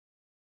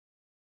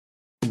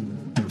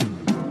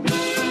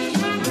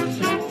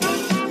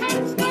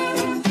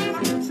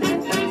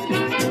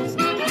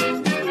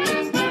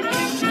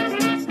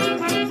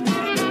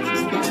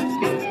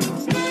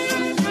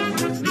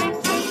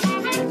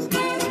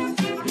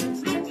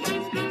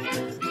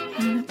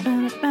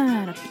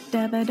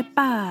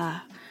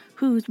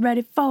Who's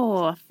ready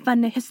for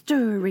funny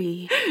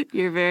history?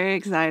 You're very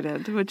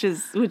excited, which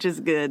is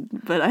good.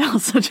 But I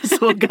also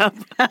just woke up.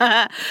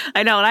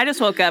 I know, and I just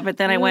woke up, but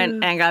then I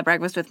went and got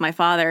breakfast with my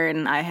father,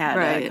 and I had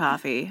a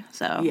coffee.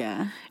 So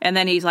yeah. And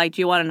then he's like,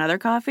 "Do you want another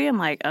coffee?" I'm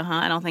like,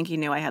 I don't think he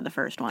knew I had the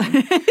first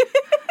one.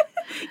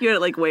 You were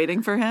like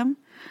waiting for him?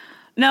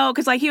 No,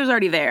 because like he was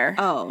already there.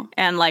 Oh.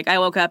 And like I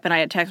woke up and I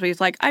had text me. He's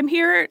like, "I'm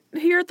here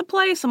at the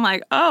place." I'm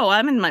like, "Oh,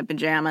 I'm in my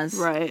pajamas."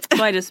 Right.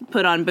 So I just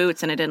put on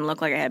boots and it didn't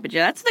look like I had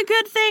pajamas. That's the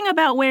good thing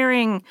about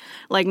wearing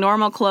like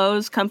normal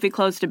clothes, comfy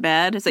clothes to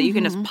bed, is that you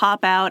can just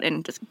pop out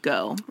and just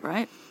go.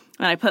 Right.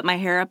 And I put my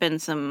hair up in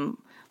some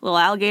little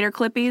alligator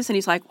clippies, and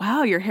he's like,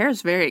 "Wow, your hair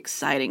is very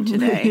exciting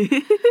today."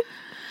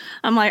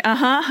 I'm like,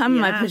 I'm in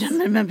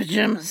my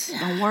pajamas.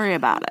 Don't worry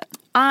about it.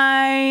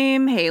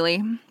 I'm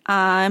Haley.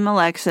 I'm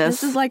Alexis.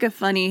 This is like a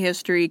funny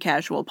history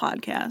casual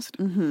podcast.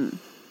 Mm-hmm.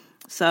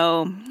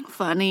 So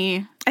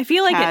funny. I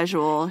feel like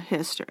casual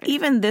history.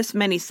 Even this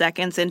many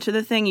seconds into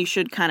the thing, you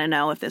should kind of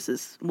know if this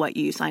is what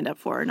you signed up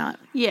for or not.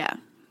 Yeah.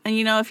 And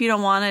if you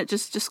don't want it,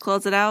 just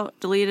close it out,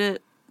 delete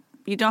it.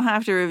 You don't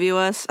have to review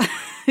us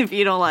if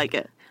you don't like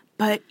it.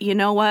 But you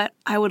know what?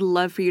 I would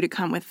love for you to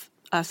come with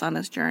us on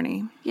this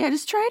journey. Yeah,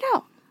 just try it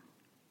out.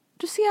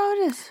 Just see how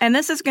it is. And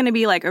this is going to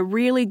be like a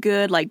really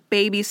good, like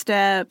baby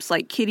steps,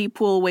 like kiddie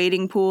pool,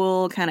 wading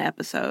pool kind of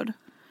episode.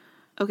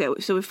 Okay,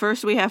 so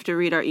first we have to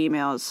read our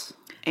emails.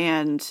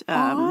 And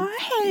hell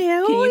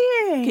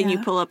can you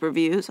pull up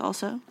reviews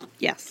also?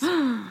 Yes.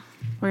 We're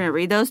going to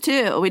read those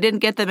too. We didn't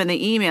get them in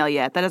the email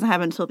yet. That doesn't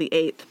happen until the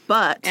 8th.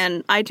 But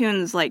and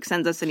iTunes like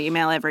sends us an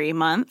email every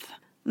month.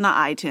 Not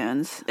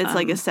iTunes. It's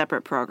like a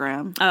separate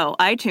program. Oh,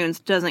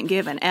 iTunes doesn't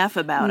give an F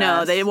about us.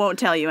 No, they won't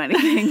tell you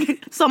anything.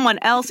 Someone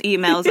else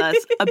emails us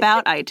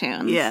about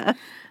iTunes. Yeah.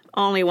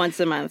 Only once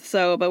a month.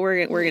 So, but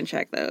we're gonna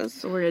check those.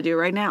 So we're gonna do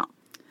it right now.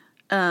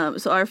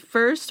 So our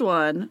first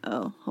one,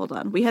 hold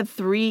on. We had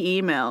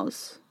 3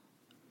 emails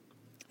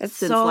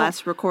since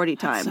last recording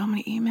time. So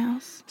many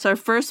emails. So our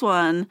first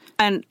one,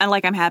 and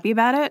like I'm happy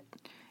about it.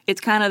 It's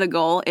kind of the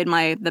goal in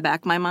the back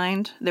of my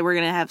mind that we're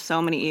going to have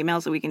so many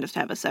emails that we can just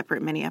have a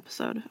separate mini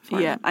episode for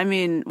yeah, them. I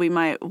mean, we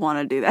might want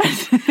to do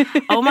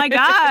that. Oh my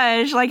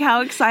gosh, like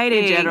how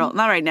exciting. In general.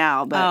 Not right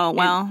now,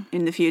 but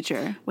in the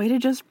future. Way to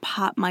just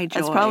pop my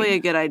joy. That's probably a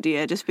good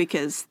idea, just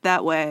because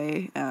that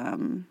way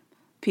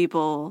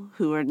people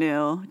who are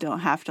new don't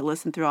have to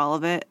listen through all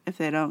of it if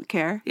they don't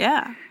care.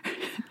 Yeah.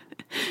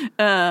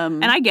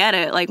 And I get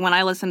it. Like when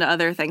I listen to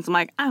other things, I'm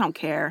like, I don't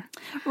care.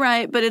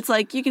 Right, but it's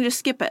like you can just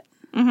skip it.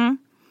 Mm-hmm.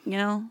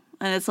 And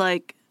it's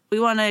like, we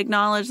want to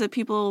acknowledge that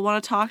people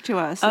want to talk to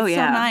us. It's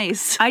so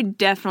nice. I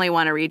definitely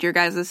want to read your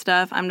guys'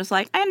 stuff. I'm just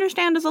like, I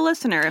understand as a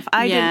listener. If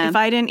I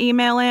didn't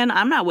email in,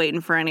 I'm not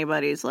waiting for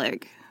anybody's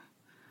like...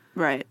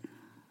 Right.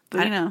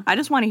 But I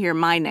just want to hear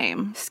my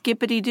name.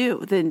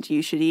 Skippity-doo. Then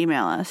you should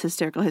email us,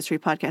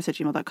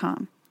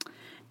 hystericalhistorypodcast@gmail.com.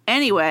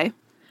 Anyway,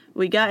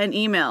 we got an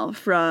email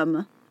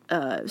from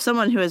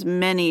someone who has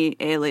many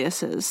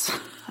aliases.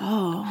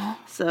 Oh.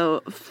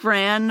 So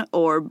Fran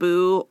or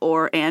Boo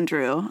or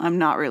Andrew, I'm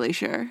not really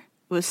sure,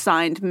 was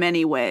signed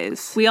many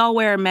ways. We all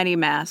wear many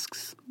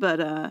masks.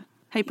 But,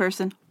 hey,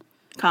 person.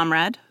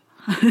 Comrade.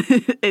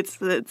 It's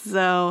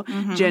so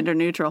gender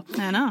neutral.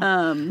 I know.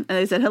 And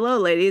they said, "Hello,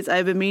 ladies.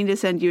 I've been meaning to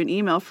send you an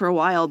email for a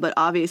while, but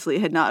obviously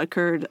it had not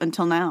occurred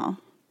until now."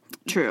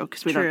 True,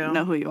 because we don't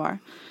know who you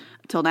are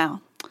until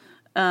now.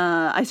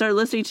 I started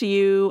listening to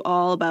you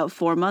all about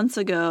 4 months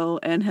ago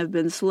and have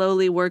been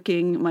slowly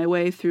working my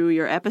way through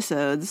your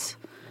episodes.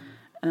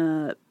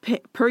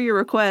 Per your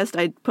request,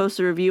 I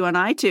posted a review on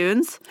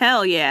iTunes.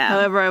 Hell yeah.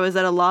 However, I was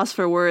at a loss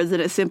for words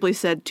and it simply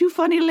said, "Two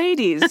funny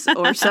ladies,"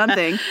 or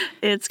something.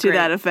 It's to great.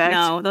 that effect.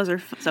 No, those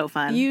are so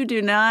fun. You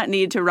do not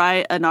need to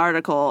write an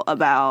article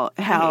about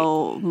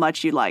how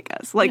much you like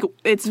us. Like,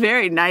 it's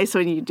very nice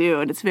when you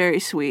do, and it's very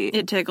sweet.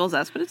 It tickles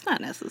us, but it's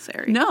not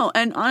necessary. No,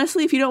 and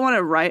honestly, if you don't want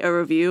to write a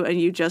review and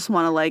you just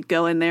want to, like,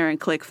 go in there and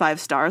click 5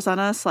 stars on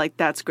us, like,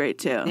 that's great,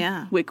 too.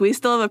 Yeah. We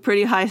still have a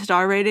pretty high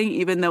star rating,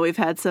 even though we've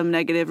had some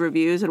negative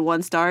reviews and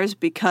 1 stars,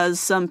 because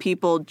some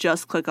people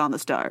just click on the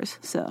stars.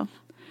 So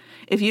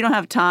if you don't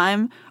have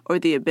time or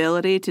the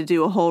ability to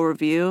do a whole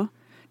review,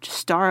 just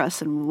star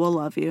us and we'll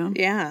love you.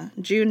 Yeah.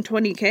 June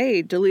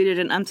 20K deleted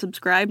and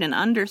unsubscribed in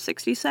under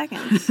 60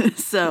 seconds.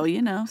 So,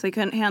 So they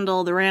couldn't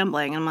handle the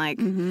rambling. I'm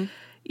like,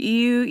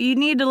 you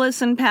need to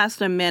listen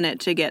past a minute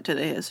to get to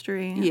the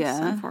history. It's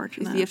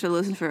unfortunate. You have to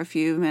listen for a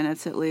few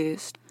minutes at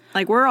least.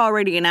 Like, we're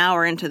already an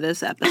hour into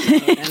this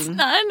episode. It's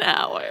not an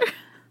hour.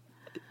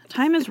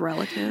 Time is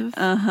relative.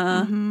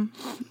 Uh-huh. Mm-hmm.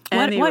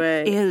 Anyway. What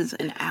is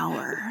an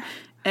hour?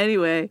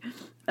 Anyway,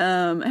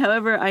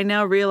 however, I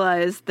now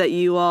realize that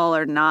you all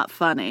are not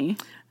funny.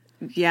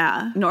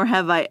 Yeah. Nor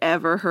have I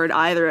ever heard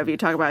either of you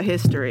talk about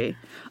history.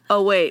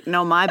 Oh, wait.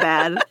 No, my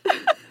bad.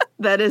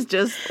 That is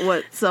just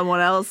what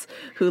someone else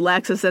who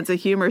lacks a sense of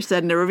humor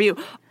said in a review.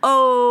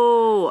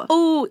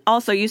 Oh,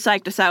 also, you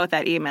psyched us out with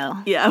that email.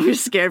 Yeah, we were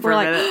scared for a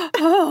minute.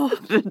 Oh.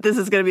 This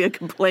is going to be a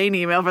complaint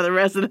email for the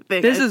rest of the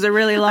thing. This is a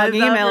really long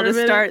email to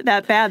start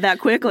that bad that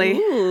quickly.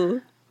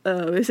 Ooh.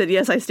 They said,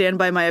 yes, I stand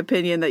by my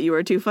opinion that you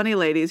are two funny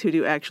ladies who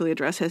do actually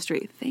address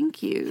history.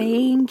 Thank you.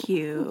 Thank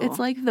you. It's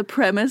like the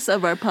premise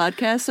of our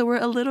podcast, so we're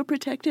a little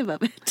protective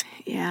of it.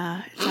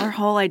 Yeah, it's our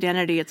whole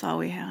identity. It's all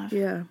we have.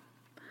 Yeah.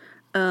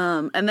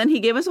 And then he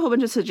gave us a whole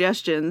bunch of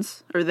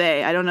suggestions, or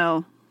they, I don't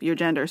know your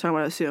gender, so I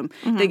want to assume.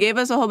 Mm-hmm. They gave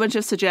us a whole bunch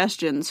of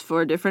suggestions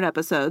for different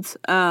episodes,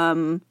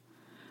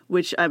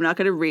 which I'm not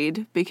going to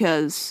read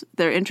because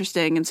they're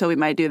interesting, and so we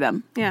might do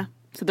them. Yeah.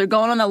 So they're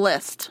going on the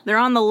list. They're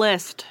on the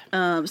list.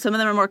 Some of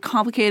them are more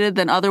complicated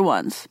than other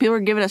ones. People are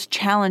giving us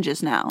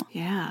challenges now.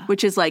 Yeah.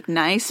 Which is, like,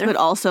 nice, but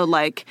also,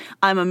 like,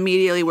 I'm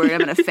immediately worried I'm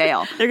going to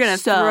fail. They're going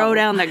to throw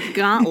down the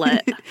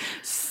gauntlet.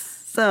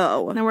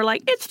 So. And then we're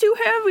like, it's too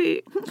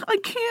heavy. I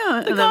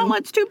can't. The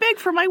gauntlet's too big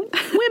for my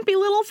wimpy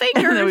little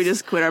fingers. And then we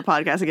just quit our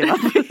podcast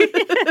and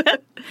give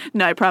up.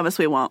 No, I promise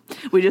we won't.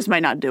 We just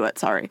might not do it.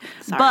 Sorry.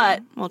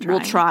 But we'll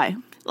try.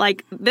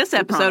 Like, this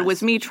episode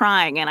was me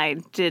trying, and I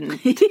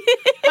didn't.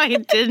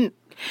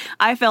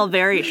 I fell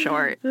very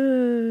short.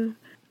 But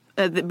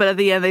at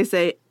the end, they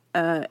say,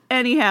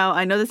 anyhow,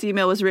 I know this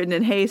email was written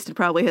in haste and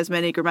probably has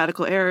many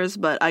grammatical errors,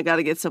 but I got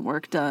to get some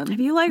work done. Have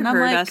you,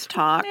 heard us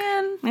talk?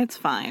 Man, it's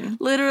fine.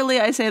 Literally,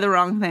 I say the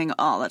wrong thing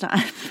all the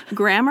time.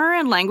 Grammar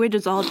and language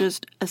is all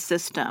just a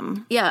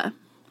system. Yeah.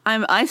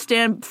 I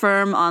stand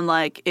firm on,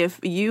 like, if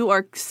you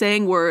are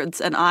saying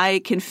words and I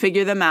can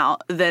figure them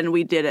out, then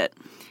we did it.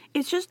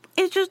 It's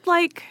just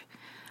like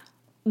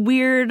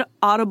weird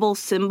audible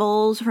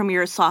symbols from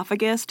your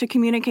esophagus to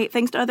communicate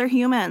things to other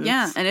humans.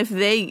 Yeah, and if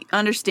they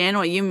understand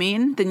what you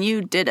mean, then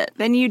you did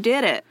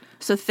it.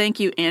 So thank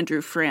you, Andrew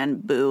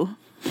Fran Boo,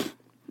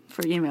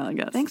 for emailing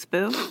us. Thanks,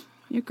 Boo.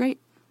 You're great.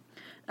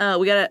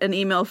 We got an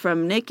email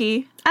from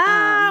Nikki.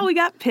 We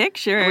got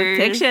pictures. With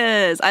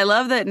pictures. I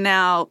love that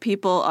now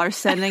people are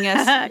sending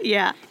us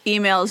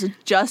emails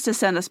just to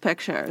send us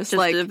pictures.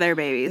 Just of their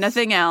babies.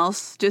 Nothing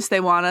else.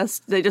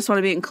 They just want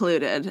to be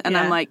included. And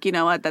I'm like, you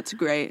know what? That's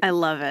great. I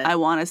love it. I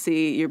want to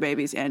see your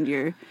babies and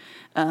your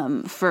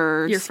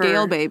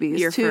scale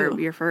babies too.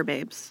 Your fur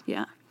babes.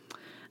 Yeah.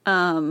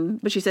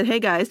 But she said, hey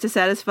guys, to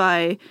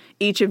satisfy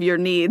each of your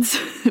needs,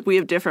 we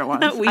have different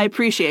ones. I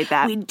appreciate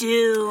that. We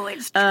do.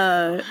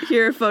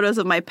 Here are photos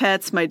of my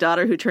pets, my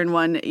daughter who turned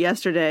 1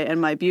 yesterday,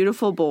 and my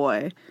beautiful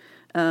boy.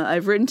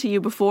 I've written to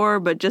you before,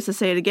 but just to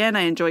say it again,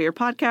 I enjoy your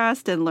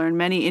podcast and learn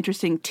many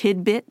interesting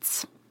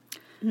tidbits.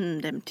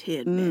 Them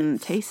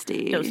tidbits.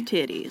 Tasty. Those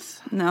titties.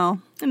 No.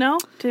 No?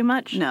 Too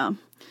much? No.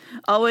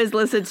 Always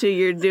listen to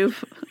your new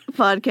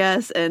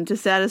podcast, and to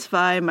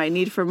satisfy my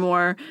need for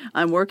more,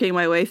 I'm working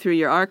my way through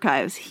your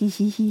archives.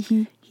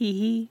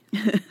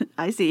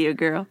 I see you,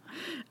 girl.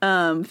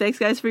 Thanks,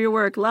 guys, for your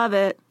work. Love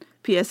it.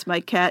 P.S.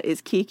 My cat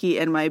is Kiki,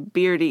 and my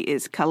beardy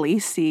is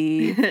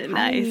Khaleesi.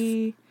 Nice.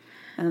 Hi.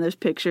 And there's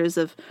pictures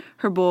of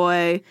her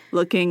boy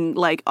looking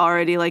like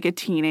already like a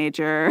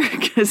teenager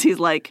because he's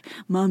like,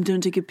 Mom,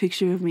 don't take a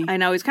picture of me. I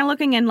know. He's kind of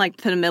looking in like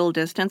to the middle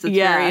distance. It's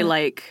very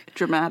like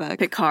dramatic.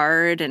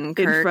 Picard and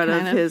Kirk. In front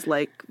of his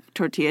like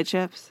tortilla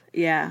chips.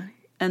 Yeah.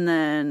 And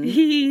then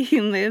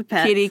the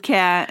pets. Kitty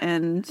cat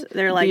and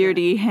they're like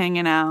Beardy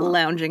hanging out.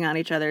 Lounging on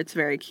each other. It's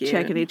very cute.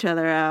 Checking each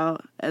other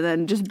out. And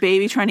then just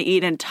baby trying to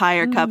eat an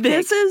entire cupcake.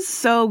 This is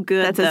so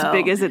good, That's as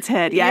big as its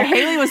head. Yeah,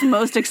 Haley was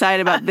most excited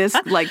about this,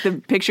 like the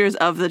pictures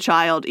of the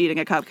child eating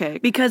a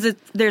cupcake. Because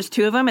there's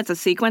two of them. It's a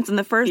sequence. And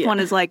the first one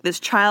is like this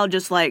child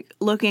just like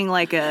looking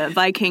like a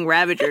Viking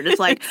Ravager. Just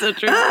like, so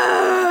true.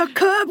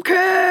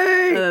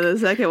 Cupcake! And then the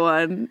second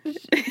one,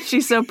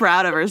 she's so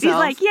proud of herself. He's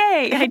like,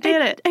 yay, I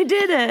did it. I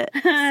did it.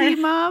 See,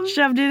 Mom?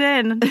 Shoved it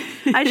in.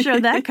 I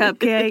showed that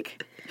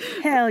cupcake.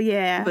 Hell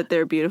yeah. But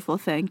they're beautiful.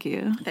 Thank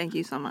you. Thank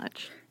you so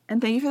much. And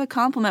thank you for the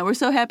compliment. We're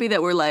so happy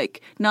that we're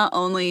like, not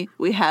only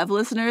we have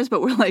listeners, but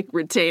we're like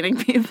retaining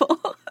people.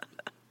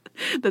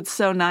 That's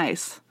so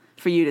nice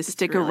for you to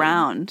stick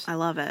around. I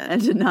love it.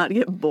 And to not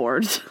get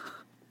bored.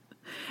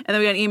 And then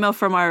we got an email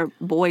from our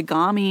boy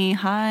Gami.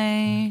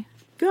 Hi.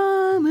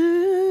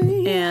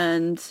 Gami.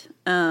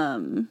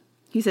 And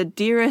he said,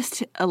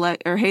 dearest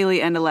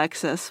Haley and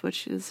Alexis,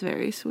 which is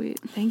very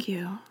sweet. Thank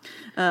you.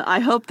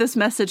 I hope this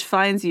message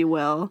finds you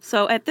well.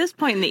 So at this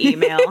point in the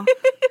email,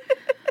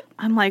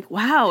 I'm like,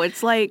 wow,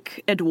 it's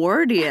like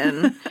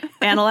Edwardian.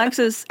 And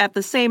Alexis at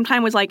the same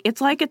time was like,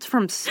 it's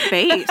from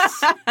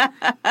space.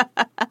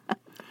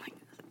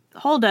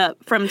 Hold up,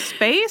 from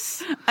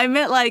space? I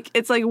meant like,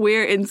 it's like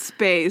we're in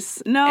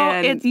space.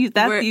 No,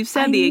 you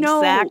said the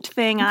exact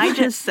thing I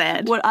just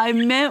said. What I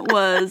meant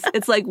was,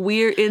 it's like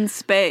we're in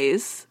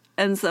space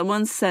and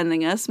someone's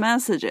sending us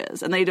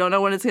messages and they don't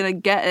know when it's going to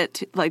get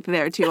it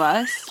there to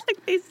us.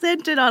 Like they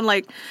sent it on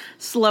like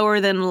slower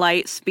than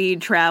light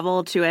speed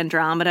travel to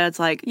Andromeda. It's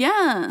like,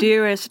 yeah,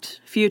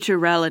 dearest future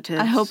relatives,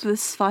 I hope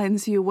this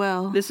finds you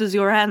well. This is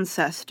your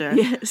ancestor.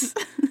 Yes.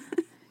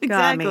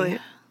 Exactly.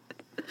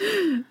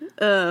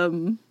 But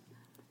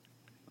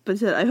it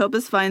said, I hope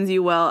this finds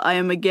you well. I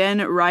am again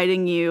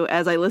writing you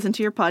as I listen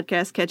to your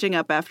podcast, catching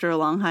up after a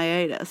long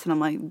hiatus. And I'm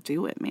like,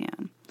 do it,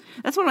 man.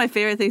 That's one of my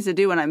favorite things to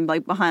do when I'm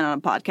like behind on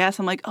a podcast.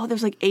 I'm like, oh,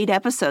 there's like 8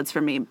 episodes for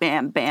me.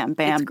 Bam, bam,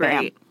 bam, it's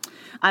great. Bam.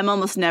 I'm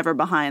almost never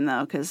behind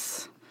though,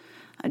 because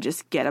I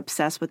just get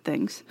obsessed with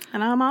things.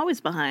 And I'm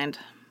always behind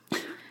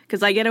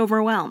because I get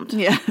overwhelmed.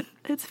 Yeah,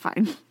 it's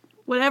fine.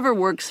 Whatever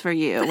works for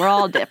you. We're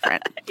all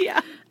different.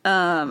 Yeah.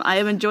 I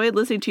have enjoyed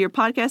listening to your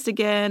podcast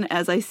again,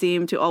 as I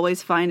seem to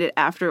always find it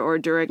after or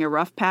during a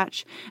rough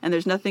patch, and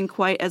there's nothing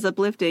quite as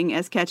uplifting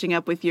as catching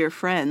up with your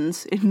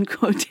friends, in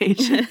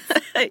quotations.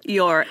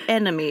 Your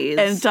enemies.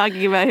 And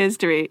talking about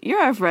history.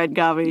 You're our friend,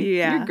 Gabi.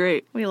 Yeah. You're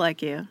great. We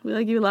like you. We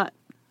like you a lot.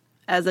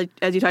 As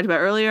you talked about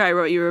earlier, I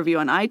wrote you a review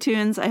on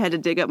iTunes. I had to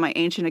dig up my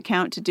ancient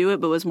account to do it,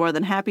 but was more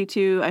than happy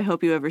to. I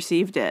hope you have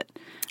received it.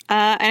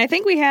 And I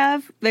think we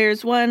have.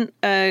 There's one,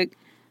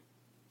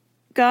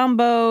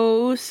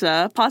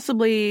 Gombosa,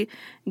 possibly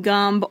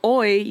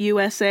Gomboy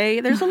USA.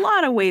 There's a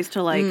lot of ways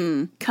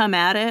to come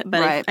at it,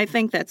 but right. I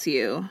think that's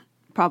you.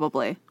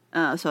 Probably.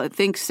 So I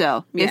think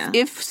so. Yeah.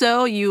 If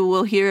so, you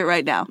will hear it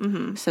right now.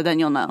 Mm-hmm. So then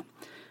you'll know.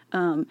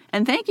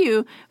 And thank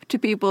you to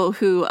people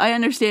who, I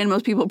understand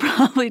most people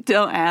probably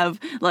don't have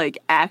like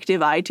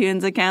active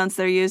iTunes accounts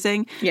they're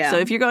using. Yeah. So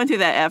if you're going through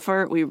that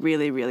effort, we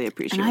really, really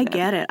appreciate it. And I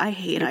get it. I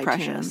hate iTunes.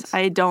 Precious.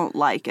 I don't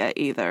like it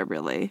either,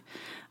 really.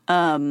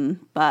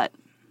 But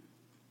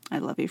I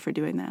love you for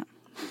doing that.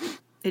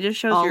 It just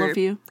shows all of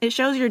you. It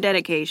shows your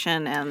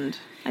dedication, and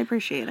I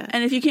appreciate it.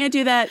 And if you can't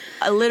do that,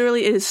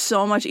 literally, it is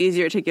so much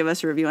easier to give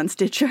us a review on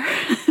Stitcher.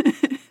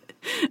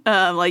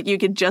 Like you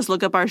could just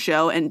look up our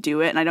show and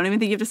do it, and I don't even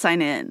think you have to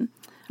sign in.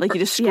 Like you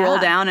just scroll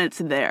down and it's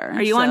there.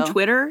 Are you on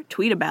Twitter?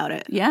 Tweet about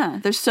it. Yeah,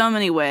 there's so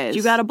many ways.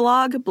 You got a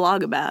blog?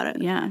 Blog about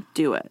it. Yeah,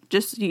 do it.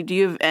 Just do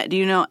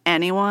you know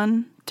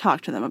anyone?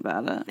 Talk to them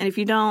about it. And if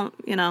you don't,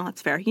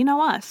 that's fair. You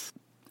know us.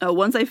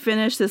 Once I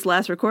finish this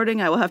last recording,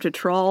 I will have to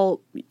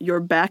trawl your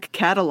back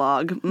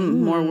catalog.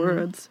 More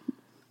words.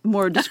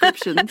 More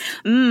descriptions.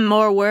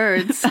 More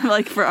words.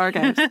 Like for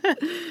archives.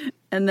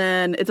 And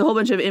then it's a whole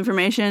bunch of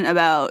information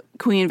about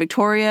Queen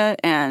Victoria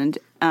and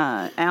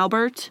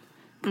Albert.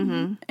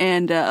 Mm-hmm.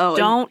 And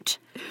don't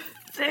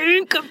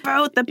think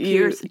about the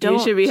Pierce. You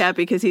should be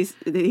happy because he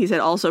said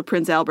also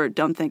Prince Albert.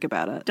 Don't think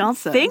about it. Don't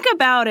think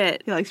about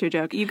it. He likes your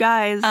joke. You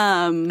guys.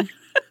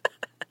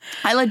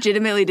 I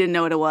legitimately didn't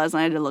know what it was, and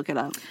I had to look it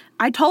up.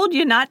 I told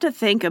you not to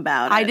think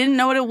about it. I didn't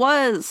know what it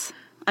was.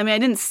 I mean, I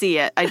didn't see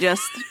it. I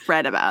just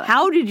read about it.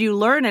 How did you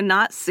learn and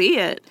not see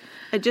it?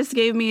 It just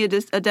gave me a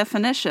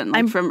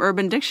definition from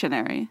Urban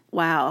Dictionary.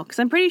 Wow. Because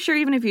I'm pretty sure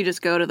even if you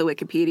just go to the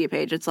Wikipedia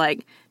page, it's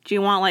like, do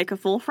you want like a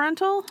full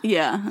frontal?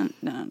 Yeah.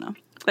 No.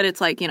 But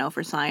it's like,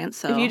 for science,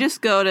 so. If you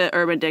just go to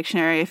Urban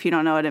Dictionary, if you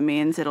don't know what it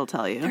means, it'll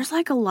tell you. There's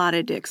like a lot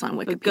of dicks on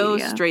Wikipedia. But go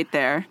straight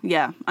there.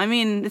 Yeah. I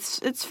mean,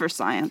 it's for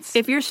science.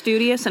 If you're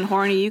studious and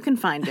horny, you can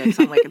find dicks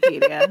on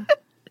Wikipedia.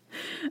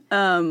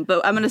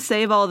 But I'm going to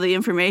save all the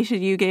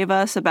information you gave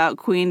us about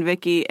Queen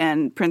Vicky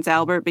and Prince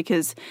Albert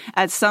because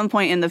at some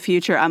point in the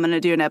future, I'm going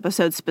to do an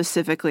episode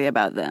specifically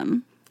about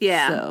them.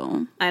 Yeah.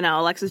 So I know.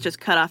 Alexis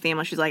just cut off the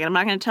email. She's like, I'm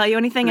not going to tell you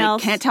anything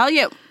else. I can't tell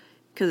you.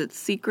 Because it's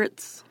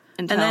secrets.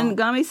 And then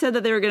Gami said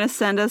that they were going to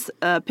send us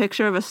a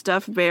picture of a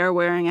stuffed bear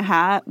wearing a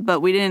hat, but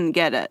we didn't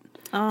get it.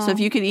 Oh. So if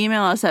you could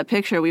email us that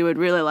picture, we would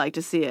really like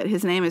to see it.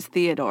 His name is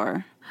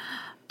Theodore.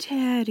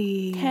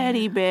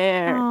 Teddy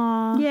bear.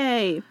 Aww.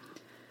 Yay.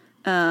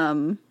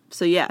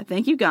 So yeah,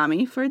 thank you,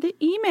 Gami, for the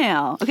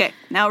email. Okay,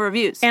 now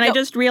reviews. And I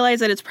just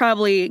realized that it's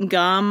probably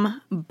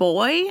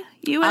Gomboy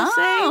USA.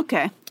 Oh,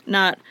 okay.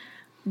 Not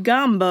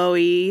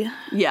Gomboy.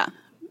 Yeah.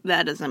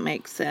 That doesn't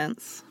make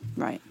sense.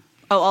 Right.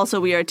 Oh, also,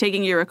 we are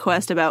taking your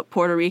request about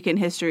Puerto Rican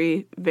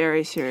history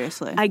very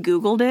seriously. I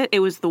Googled it. It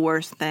was the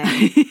worst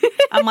thing.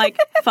 I'm like,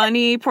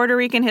 funny Puerto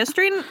Rican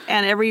history?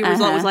 And every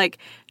result was like,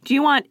 do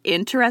you want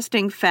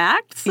interesting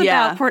facts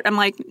about Puerto? I'm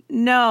like,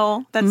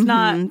 no, that's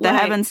not.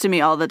 That happens to me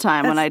all the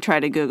time when I try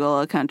to Google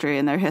a country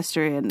and their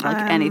history and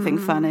like anything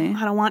funny.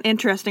 I don't want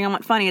interesting. I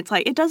want funny. It's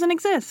like, it doesn't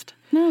exist.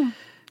 No.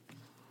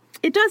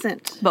 It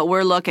doesn't. But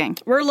we're looking.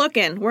 We're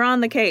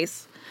on the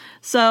case.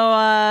 So,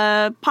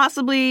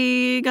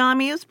 possibly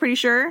Gami is pretty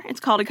sure.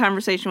 It's called A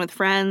Conversation with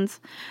Friends.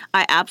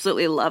 I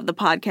absolutely love the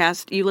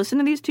podcast. You listen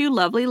to these two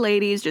lovely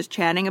ladies just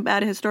chatting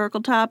about a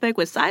historical topic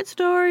with side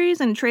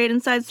stories and trade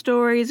inside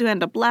stories who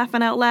end up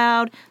laughing out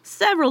loud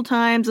several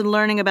times and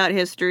learning about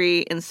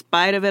history in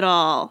spite of it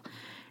all.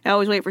 I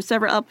always wait for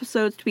several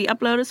episodes to be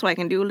uploaded so I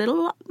can do a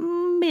little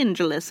binge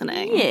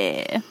listening.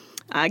 Yeah.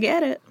 I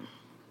get it.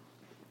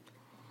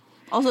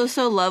 Also,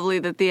 so lovely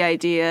that the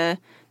idea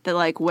that,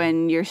 like,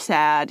 when you're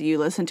sad, you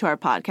listen to our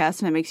podcast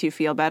and it makes you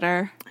feel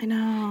better. I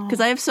know.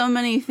 Because I have so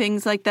many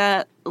things like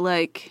that,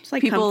 like... It's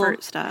like people,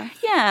 comfort stuff.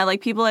 Yeah,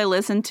 like people I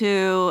listen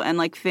to and,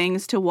 like,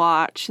 things to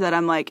watch that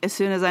I'm like, as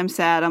soon as I'm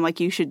sad, I'm like,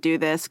 you should do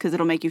this because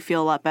it'll make you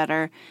feel a lot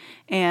better.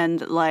 And,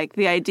 like,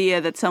 the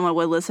idea that someone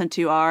would listen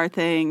to our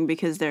thing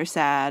because they're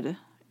sad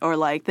or,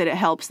 like, that it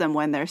helps them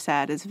when they're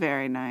sad is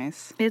very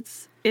nice.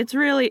 It's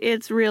really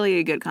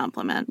a good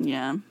compliment.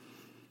 Yeah.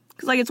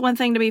 Because, like, it's one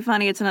thing to be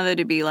funny, it's another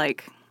to be,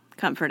 like...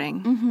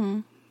 comforting.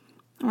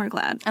 Mm-hmm. We're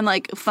glad. And,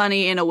 like,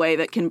 funny in a way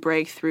that can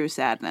break through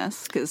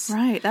sadness.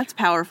 Right, that's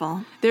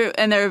powerful. There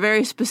are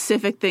very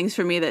specific things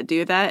for me that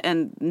do that,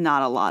 and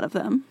not a lot of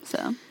them.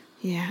 So,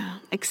 yeah.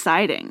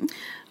 Exciting.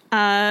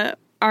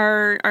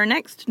 our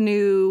next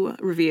new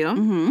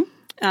review,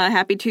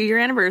 Happy 2-Year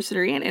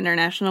Anniversary and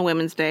International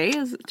Women's Day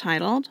is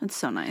titled. That's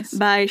so nice.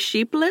 By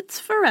Sheeplets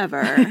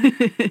Forever.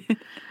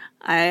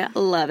 I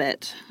love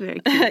it. Very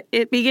cute.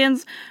 It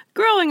begins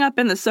growing up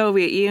in the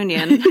Soviet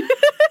Union.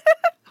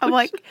 I'm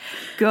like,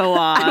 go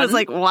on. I was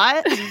like,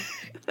 what?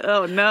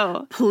 Oh,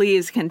 no.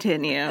 Please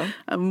continue.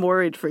 I'm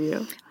worried for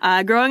you.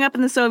 Growing up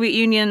in the Soviet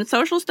Union,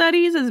 social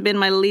studies has been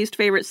my least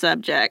favorite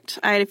subject.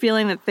 I had a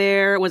feeling that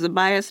there was a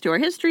bias to our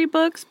history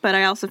books, but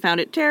I also found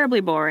it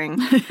terribly boring.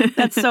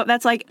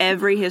 That's like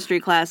every history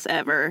class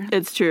ever.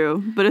 It's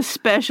true. But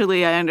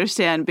especially I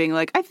understand being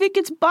like, I think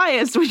it's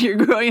biased when you're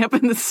growing up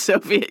in the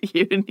Soviet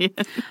Union.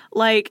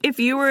 Like, if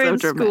you were in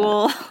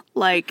school,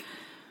 like,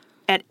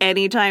 at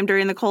any time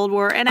during the Cold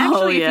War. And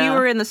actually, if you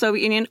were in the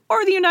Soviet Union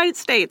or the United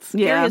States,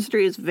 your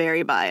history is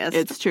very biased.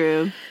 It's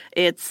true.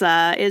 It's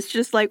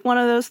just like one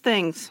of those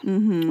things.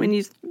 Mm-hmm. When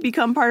you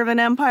become part of an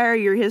empire,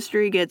 your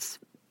history gets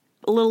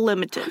a little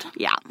limited.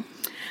 Yeah.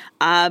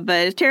 But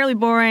it's terribly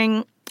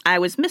boring. I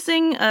was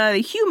missing the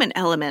human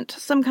element,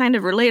 some kind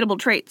of relatable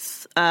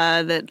traits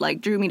that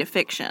like drew me to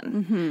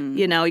fiction. Mm-hmm.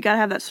 You know, you got to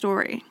have that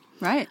story.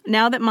 Right.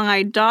 Now that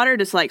my daughter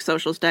dislikes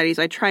social studies,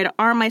 I try to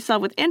arm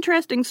myself with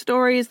interesting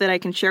stories that I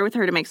can share with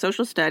her to make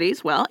social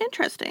studies, well,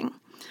 interesting.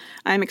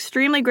 I'm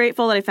extremely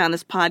grateful that I found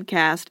this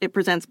podcast. It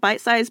presents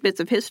bite-sized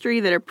bits of history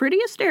that are pretty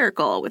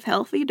hysterical with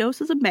healthy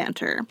doses of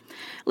banter.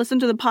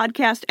 Listen to the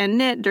podcast and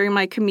knit during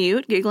my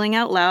commute, giggling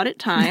out loud at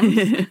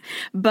times.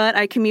 But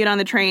I commute on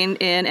the train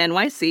in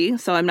NYC,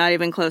 so I'm not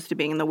even close to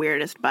being the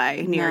weirdest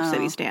by New York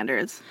City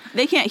standards.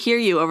 They can't hear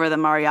you over the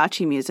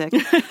mariachi music.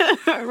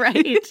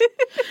 Right.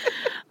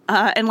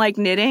 And like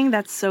knitting,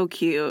 that's so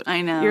cute.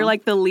 I know. You're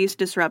like the least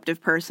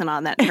disruptive person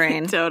on that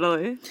train.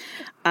 Totally.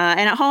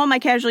 And at home, I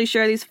casually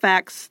share these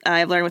facts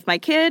I've learned with my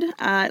kid.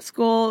 At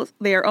school,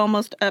 they are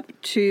almost up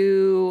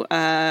to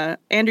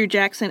Andrew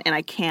Jackson, and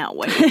I can't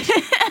wait.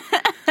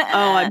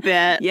 Oh, I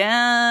bet.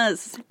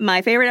 Yes.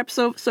 My favorite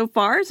episode so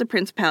far is The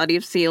Principality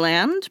of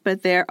Sealand,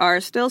 but there are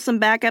still some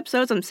back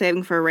episodes I'm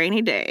saving for a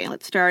rainy day.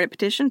 Let's start a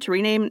petition to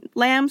rename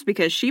lambs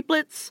because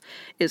Sheeplets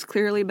is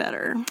clearly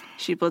better.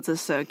 Sheeplets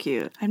is so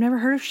cute. I've never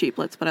heard of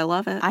Sheeplets, but I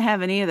love it. I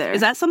haven't either.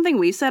 Is that something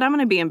we said? I'm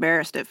going to be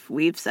embarrassed if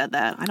we've said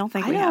that. I don't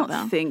think we have, though. I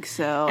don't think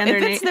so. And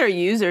if it's their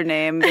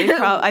username,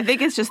 I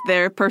think it's just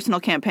their personal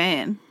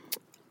campaign.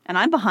 And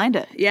I'm behind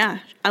it. Yeah,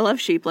 I love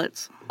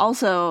Sheeplets.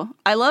 Also,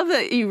 I love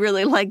that you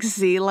really like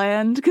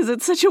Zealand because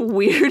it's such a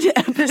weird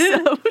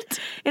episode.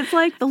 It's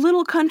like the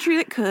little country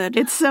that could.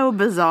 It's so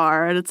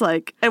bizarre. And it's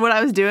like, and when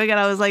I was doing it,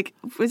 I was like,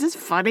 is this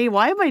funny?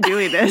 Why am I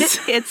doing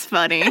this? It's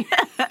funny.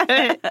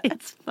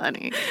 It's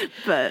funny.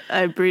 But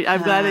I'm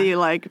glad that you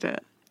liked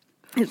it.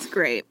 It's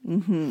great.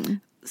 Mm-hmm.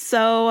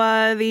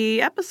 So,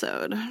 the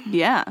episode.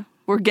 Yeah.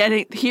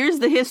 Here's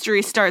the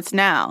history starts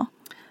now.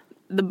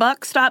 The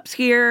buck stops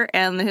here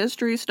and the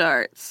history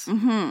starts.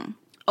 Mm-hmm.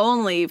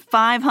 Only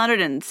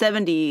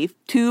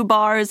 572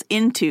 bars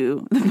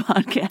into the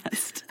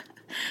podcast.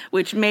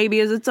 Which maybe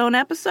is its own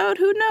episode.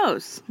 Who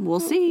knows?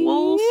 We'll see.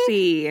 We'll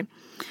see.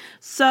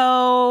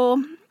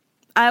 So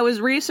I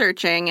was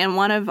researching, and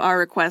one of our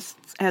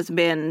requests has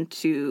been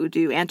to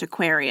do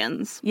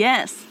antiquarians.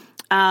 Yes.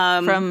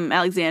 From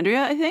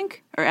Alexandria, I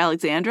think? Or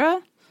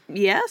Alexandra?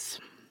 Yes.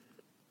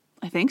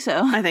 I think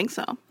so. I think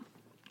so.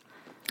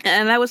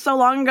 And that was so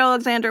long ago,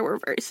 Alexander. We're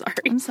very sorry.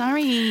 I'm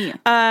sorry.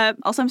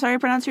 Also, I'm sorry I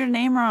pronounced your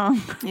name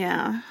wrong.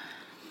 Yeah.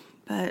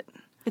 But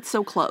it's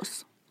so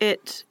close.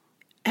 It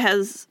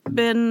has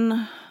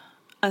been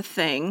a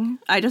thing.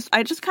 I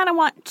just kind of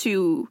want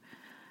to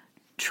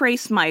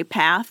trace my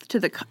path to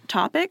the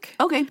topic.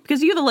 Okay.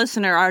 Because you, the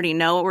listener, already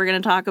know what we're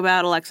going to talk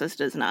about. Alexis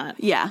does not.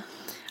 Yeah.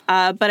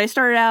 But I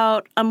started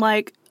out, I'm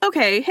like,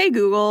 okay, hey,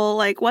 Google,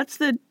 like,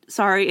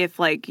 sorry if,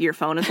 like, your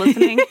phone is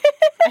listening.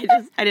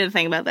 I didn't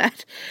think about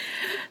that.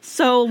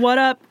 So, what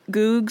up,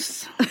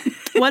 Googs?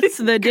 What's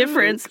the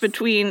difference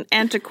between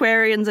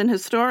antiquarians and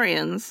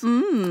historians?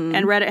 And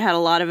Reddit had a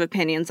lot of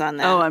opinions on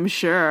that. Oh, I'm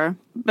sure.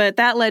 But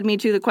that led me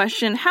to the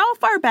question, how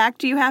far back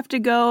do you have to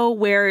go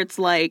where it's,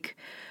 like,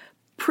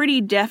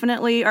 pretty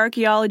definitely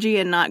archaeology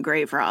and not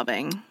grave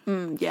robbing?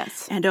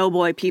 Yes. And oh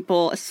boy,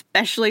 people,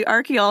 especially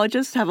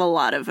archaeologists, have a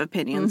lot of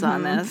opinions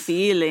on this.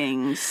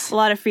 Feelings. A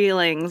lot of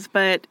feelings,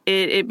 but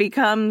it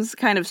becomes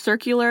kind of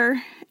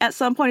circular at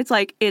some point. It's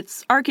like,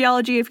 it's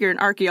archaeology if you're an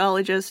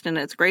archaeologist, and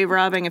it's grave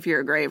robbing if you're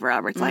a grave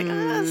robber. It's like,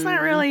 that's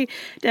not really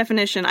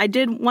definition.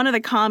 One of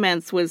the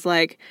comments was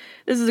like,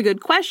 this is a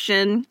good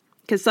question,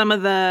 because some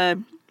of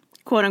the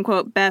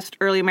quote-unquote best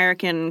early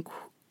American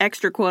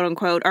extra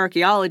quote-unquote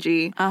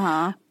archaeology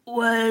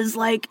was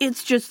like,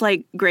 it's just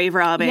like grave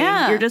robbing.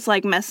 Yeah. You're just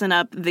like messing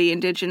up the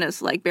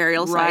indigenous like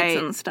burial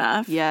sites and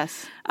stuff.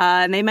 Yes.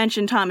 And they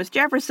mentioned Thomas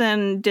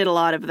Jefferson did a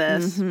lot of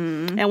this.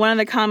 Mm-hmm. And one of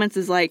the comments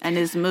is like, and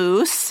his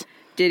moose.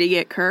 Did he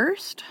get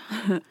cursed?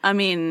 I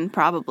mean,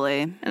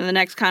 probably. And the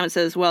next comment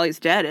says, well, he's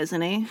dead,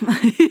 isn't he?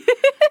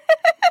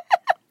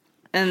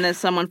 And then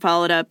someone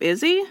followed up,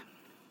 is he?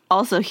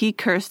 Also, he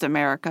cursed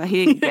America.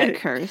 He didn't get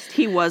cursed.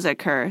 He was a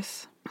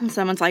curse. And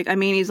someone's like, I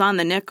mean, he's on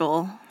the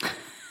nickel.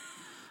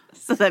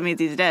 So that means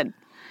he's dead.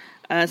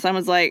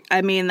 Someone's like,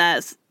 I mean,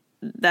 that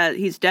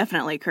he's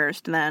definitely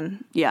cursed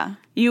then. Yeah.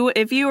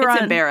 If you were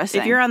It's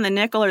embarrassing. If you're on the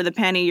nickel or the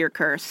penny, you're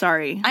cursed.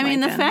 Sorry. I mean,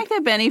 the fact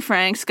that Benny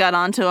Franks got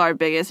onto our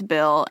biggest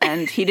bill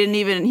and he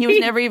was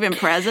never even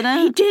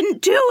president. He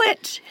didn't do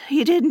it.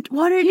 He didn't. He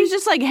was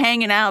just like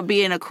hanging out,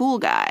 being a cool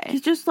guy.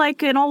 He's just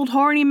like an old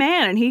horny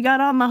man, and he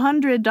got on the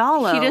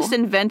 $100. He just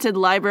invented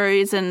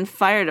libraries and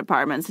fire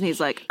departments, and he's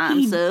like,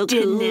 I'm so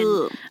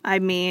cool. I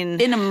mean,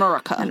 in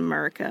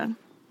America.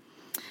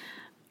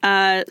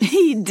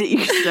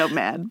 You're so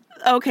mad.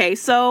 Okay,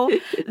 so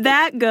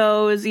that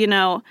goes,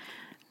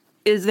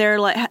 is there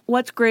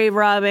what's grave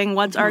robbing,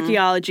 what's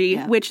archaeology,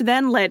 which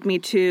then led me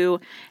to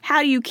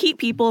how do you keep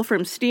people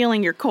from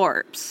stealing your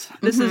corpse?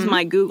 This is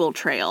my Google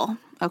trail.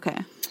 Okay.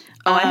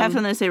 Oh, I have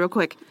something to say real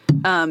quick.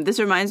 This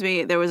reminds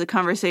me, there was a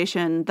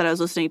conversation that I was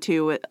listening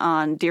to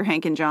on Dear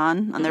Hank and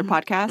John on their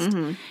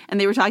podcast, and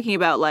they were talking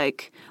about,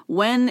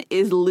 when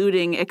is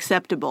looting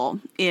acceptable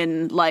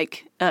in,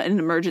 an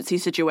emergency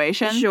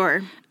situation?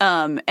 Sure.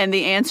 And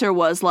the answer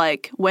was,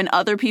 when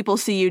other people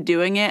see you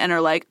doing it and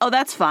are like, oh,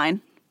 that's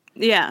fine.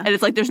 Yeah. And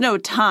it's there's no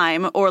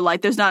time or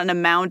there's not an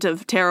amount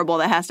of terrible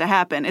that has to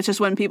happen. It's just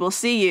when people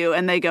see you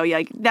and they go,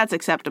 yeah, that's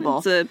acceptable.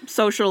 It's a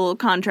social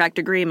contract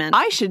agreement.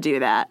 I should do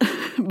that.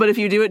 But if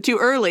you do it too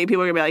early,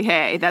 people are going to be like,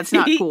 hey, that's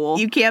not cool.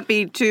 You can't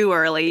be too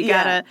early. You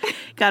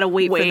gotta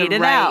wait for the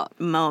right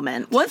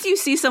moment. Once you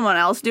see someone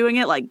else doing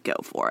it, go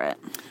for it.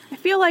 I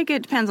feel like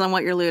it depends on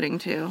what you're looting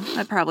to.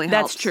 That probably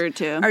helps. That's true,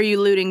 too. Are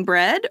you looting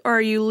bread or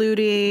are you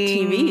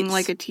looting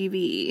TVs? A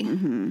TV?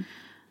 Mm-hmm.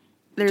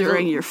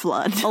 During your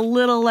flood. A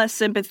little less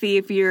sympathy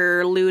if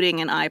you're looting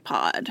an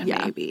iPod,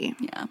 maybe.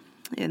 Yeah.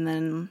 And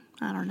then,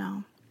 I don't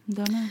know.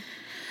 Don't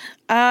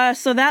know.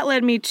 So that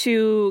led me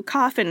to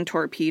coffin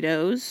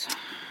torpedoes.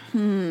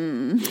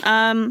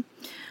 But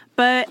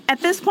at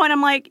this point,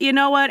 I'm like, you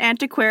know what?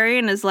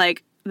 Antiquarian is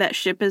that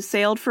ship has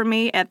sailed for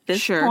me at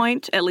this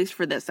point, at least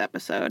for this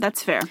episode.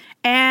 That's fair.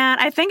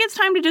 And I think it's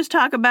time to just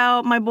talk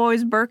about my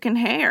boys Burke and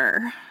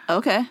Hare.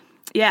 Okay.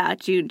 Yeah,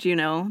 do you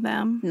know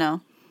them?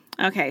 No.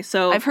 Okay,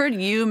 so I've heard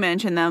you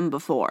mention them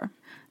before.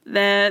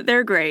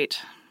 They're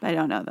great. I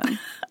don't know them.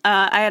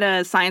 I had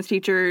a science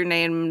teacher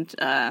named,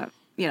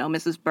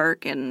 Mrs.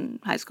 Burke in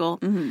high school.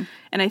 Mm-hmm.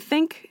 And I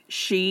think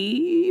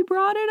she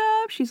brought it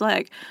up. She's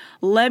like,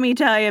 let me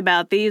tell you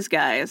about these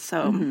guys.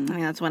 So I mean,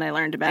 that's when I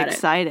learned about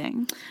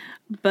Exciting.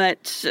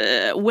 But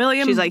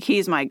William... She's like,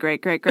 he's my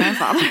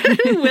great-great-grandfather.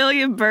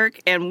 William Burke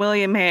and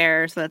William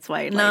Hare, so that's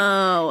why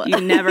you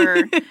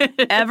never,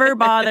 ever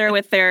bother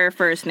with their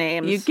first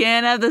names. You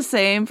can't have the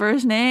same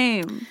first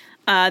name.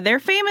 They're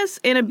famous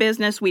in a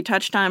business we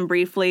touched on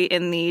briefly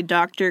in the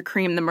Dr.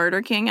 Cream the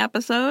Murder King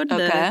episode,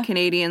 the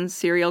Canadian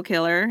serial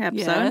killer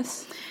episode.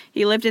 Yes.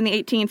 He lived in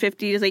the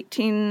 1850s,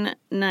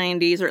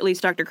 1890s, or at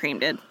least Dr. Cream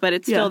did, but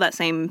it's still that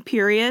same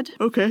period.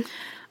 Okay.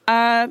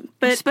 But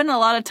we're spending a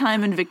lot of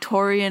time in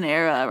Victorian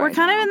era. We're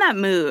kind of in that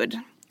mood.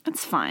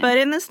 That's fine. But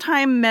in this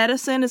time,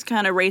 medicine is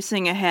kind of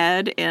racing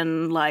ahead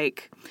in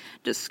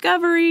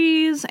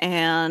discoveries,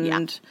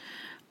 and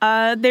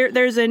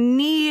there's a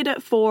need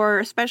for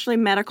especially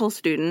medical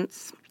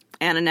students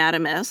and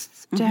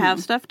anatomists to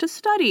have stuff to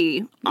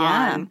study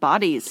on.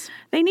 Bodies.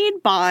 They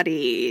need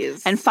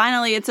bodies. And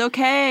finally, it's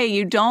okay.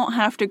 You don't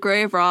have to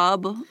grave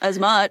rob as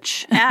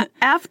much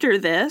after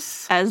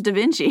this as Da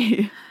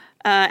Vinci.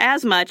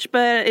 As much,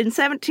 but in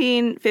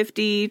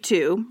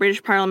 1752,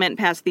 British Parliament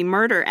passed the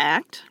Murder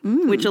Act,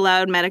 which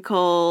allowed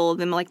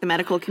the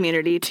medical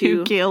community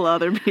to kill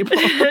other people,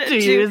 to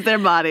use their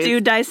bodies.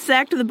 To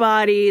dissect the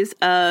bodies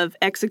of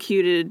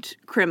executed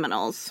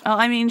criminals. Oh,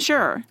 I mean,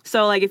 sure.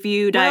 So, if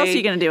you die what else are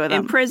you gonna do with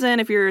them? In prison,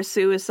 if you're a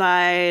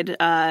suicide,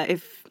 I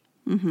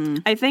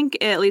think,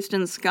 at least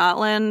in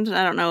Scotland,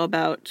 I don't know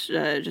about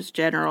just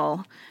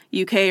general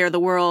UK or the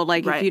world,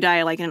 if you die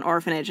in an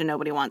orphanage and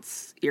nobody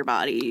wants your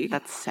body.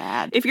 That's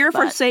sad. If you're a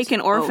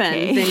forsaken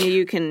orphan, then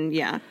you can,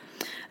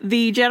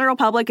 The general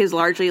public is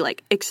largely,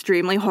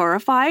 extremely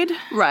horrified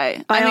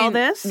by all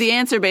this. The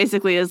answer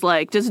basically is,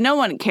 does no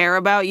one care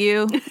about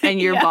you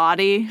and your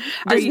body?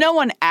 Does no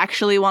one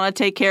actually want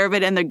to take care of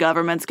it and the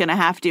government's going to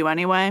have to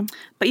anyway?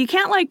 But you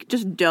can't,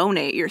 just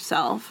donate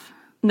yourself.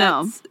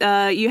 No.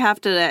 You have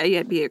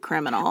to be a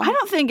criminal. I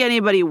don't think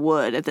anybody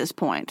would at this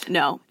point.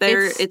 No.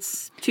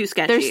 It's too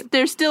sketchy.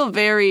 They're still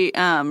very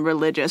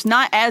religious.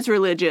 Not as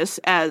religious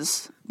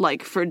as,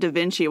 for Da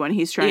Vinci when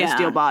he's trying to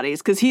steal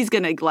bodies. Because he's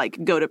going to,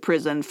 go to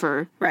prison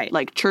for,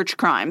 church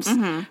crimes.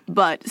 Mm-hmm.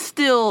 But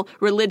still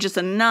religious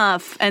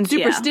enough and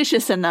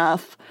superstitious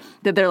enough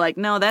that they're like,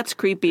 no, that's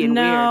creepy and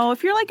weird. No,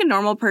 if you're, a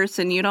normal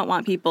person, you don't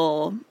want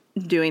people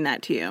doing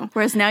that to you.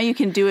 Whereas now you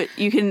can do it,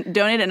 you can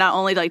donate it not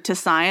only to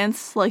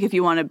science, if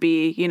you want to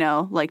be,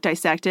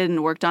 dissected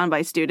and worked on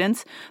by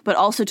students, but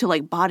also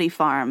to body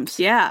farms.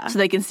 Yeah. So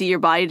they can see your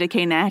body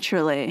decay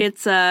naturally.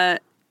 It's a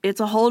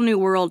whole new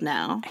world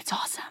now. It's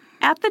awesome.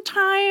 At the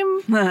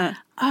time,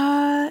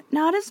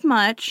 not as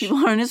much. People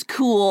aren't as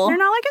cool. They're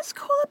not as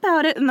cool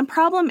about it. And the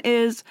problem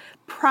is,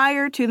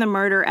 prior to the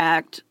Murder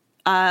Act,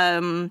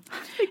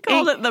 They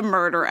called it the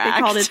Murder Act.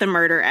 They called it the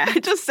Murder Act.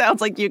 It just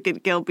sounds like you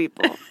could kill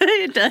people.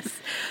 It does.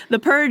 The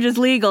purge is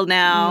legal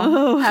now.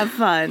 Oh. Have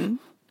fun.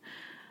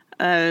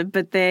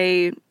 But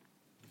they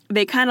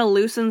kind of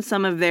loosen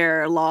some of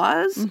their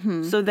laws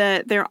so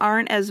that there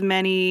aren't as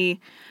many,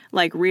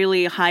 like,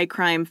 really high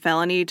crime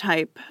felony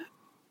type,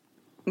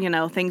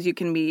 things you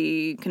can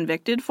be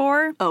convicted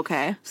for.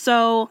 Okay.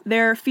 So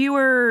there are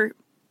fewer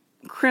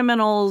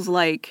criminals,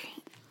 like,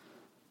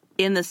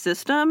 in the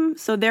system.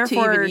 So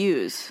therefore, to even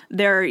use.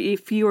 There are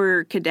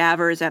fewer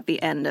cadavers at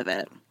the end of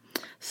it.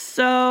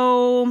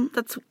 So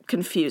That's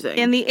confusing.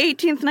 in the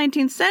 18th,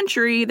 19th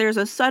century, there's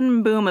a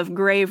sudden boom of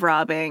grave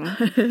robbing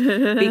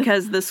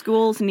because the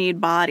schools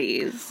need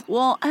bodies.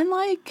 Well, and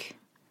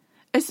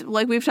it's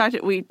like we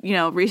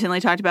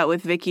recently talked about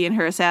with Vicky and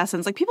her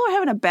assassins. Like, people are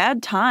having a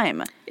bad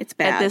time. It's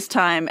bad at this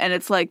time, and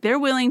it's like they're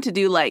willing to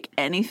do like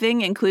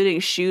anything, including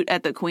shoot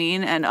at the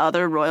queen and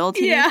other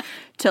royalty,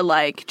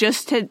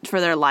 to for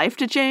their life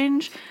to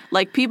change.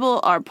 Like, people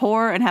are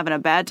poor and having a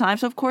bad time,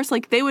 so of course,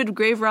 like, they would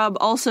grave rob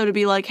also to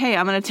be like, hey,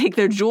 I'm gonna take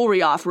their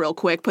jewelry off real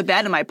quick, put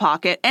that in my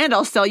pocket, and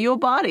I'll sell you a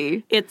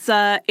body.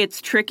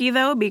 It's tricky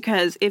though,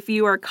 because if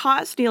you are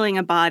caught stealing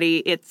a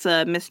body, it's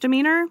a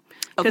misdemeanor.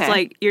 Because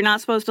like, you're not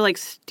supposed to like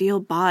steal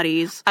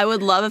bodies. I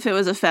would love if it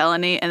was a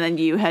felony and then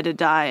you had to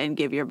die and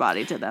give your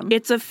body to them.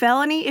 It's a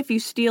felony if you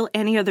steal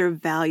any other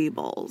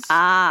valuables.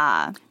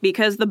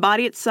 Because the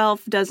body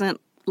itself doesn't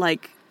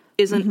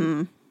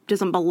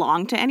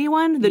belong to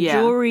anyone. The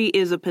jewelry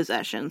is a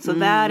possession. So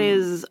that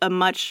is a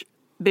much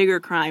bigger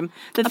crime.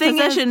 The thing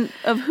possession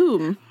of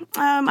whom?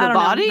 I don't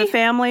body? know. The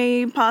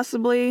family,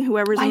 possibly.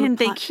 Whoever's Why in the didn't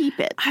they keep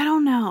it? I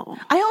don't know.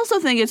 I also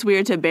think it's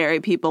weird to bury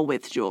people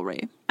with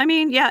jewelry. I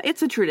mean, yeah,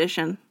 it's a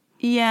tradition.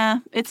 Yeah,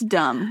 it's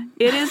dumb.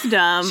 It is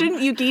dumb.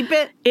 Shouldn't you keep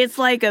it? It's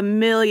like a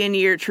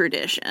 1,000,000-year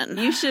tradition.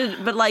 You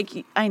should, but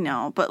like, I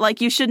know, but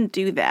like, you shouldn't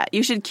do that.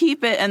 You should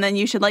keep it, and then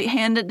you should like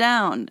hand it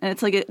down, and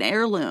it's like an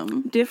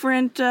heirloom.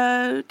 Different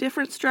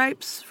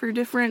stripes for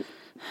different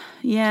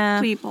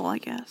people, I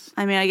guess.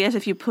 I mean, I guess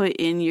if you put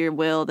in your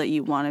will that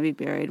you want to be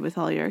buried with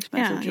all your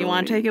expensive jewelry. You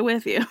want to take it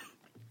with you.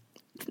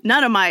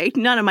 None of my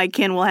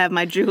kin will have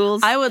my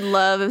jewels. I would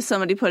love if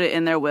somebody put it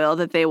in their will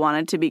that they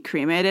wanted to be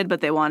cremated,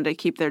 but they wanted to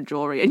keep their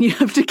jewelry, and you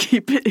have to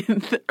keep it in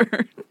the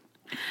urn.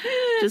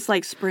 Just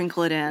like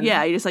sprinkle it in.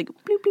 Yeah, you just like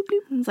bloop, bloop,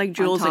 bloop. It's like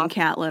jewels and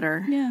cat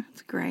litter. Yeah.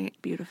 It's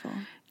great. Beautiful.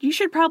 You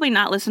should probably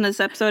not listen to this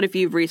episode if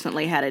you've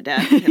recently had a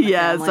death. In the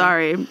family.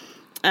 Sorry.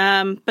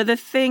 But the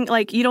thing,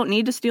 like, you don't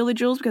need to steal the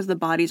jewels because the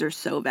bodies are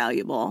so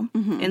valuable.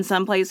 In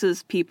some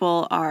places,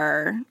 people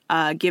are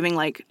giving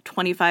like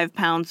 25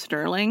 pounds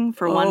sterling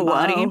for one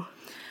body,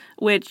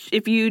 which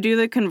if you do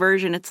the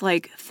conversion, it's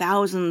like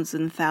thousands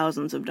and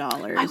thousands of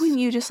dollars. Why wouldn't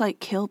you just like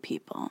kill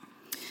people?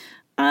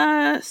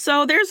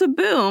 So there's a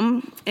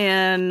boom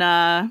in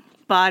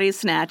body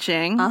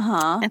snatching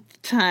at the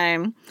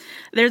time.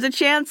 There's a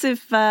chance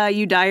if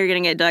you die, you're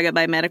going to get dug up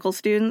by medical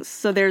students.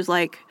 So there's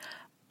like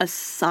a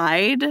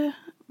side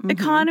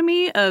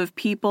economy of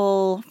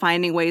people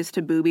finding ways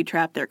to booby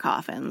trap their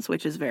coffins,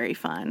 which is very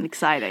fun.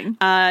 Exciting.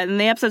 And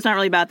the episode's not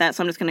really about that,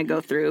 so I'm just going to go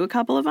through a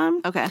couple of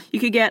them. Okay. You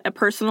could get a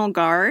personal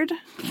guard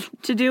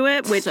to do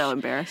it, which so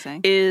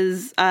embarrassing.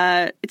 Is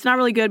it's not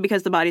really good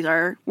because the bodies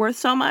are worth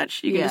so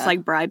much. You can just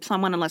like bribe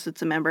someone unless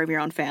it's a member of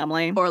your own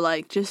family. Or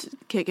like just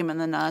kick him in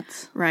the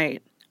nuts.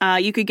 Right.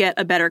 You could get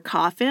a better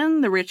coffin.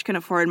 The rich can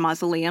afford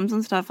mausoleums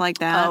and stuff like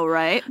that. Oh,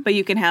 right. But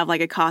you can have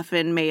like a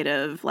coffin made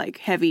of like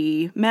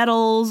heavy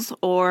metals,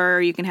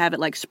 or you can have it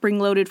like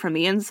spring-loaded from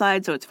the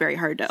inside, so it's very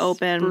hard to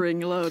open.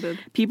 Spring-loaded.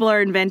 People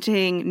are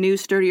inventing new,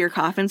 sturdier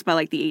coffins by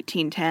like the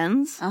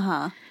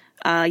 1810s.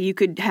 You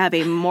could have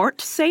a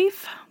mort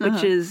safe,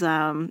 which is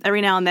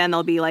every now and then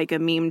there'll be like a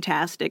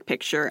meme-tastic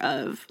picture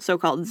of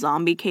so-called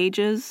zombie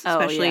cages,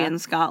 especially in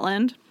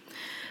Scotland.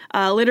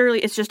 Literally,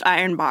 it's just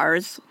iron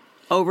bars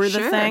over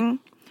the thing.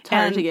 It's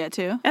hard to get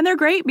to. And they're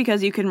great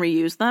because you can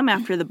reuse them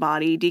after the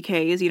body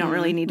decays. You don't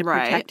really need to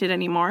protect it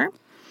anymore.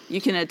 You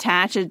can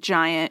attach a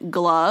giant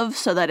glove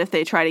so that if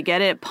they try to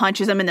get it, it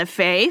punches them in the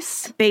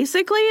face.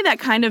 Basically, that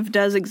kind of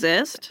does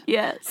exist.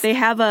 Yes. They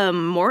have a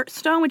mort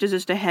stone, which is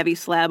just a heavy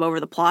slab over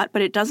the plot,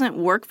 but it doesn't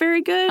work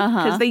very good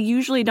because they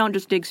usually don't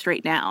just dig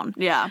straight down.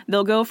 Yeah.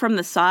 They'll go from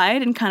the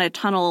side and kind of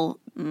tunnel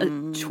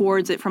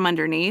towards it from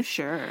underneath.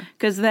 Sure.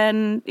 Because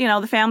then,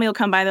 the family will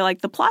come by, they're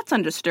like, the plot's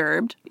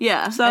undisturbed.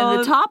 Yeah, so and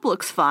the top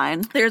looks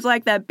fine. There's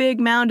like that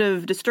big mound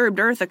of disturbed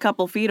earth a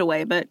couple feet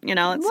away, but,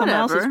 it's someone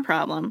else's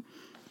problem.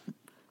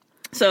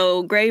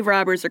 So grave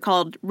robbers are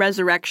called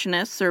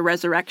resurrectionists or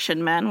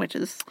resurrection men, which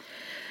is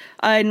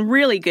in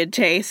really good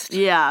taste.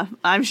 Yeah,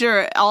 I'm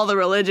sure all the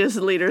religious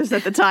leaders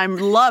at the time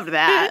loved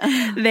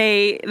that.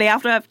 They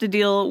often have to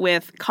deal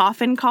with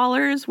coffin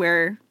collars,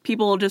 where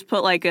people will just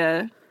put like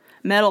a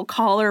metal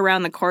collar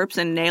around the corpse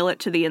and nail it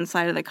to the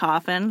inside of the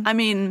coffin. I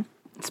mean,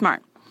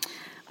 smart.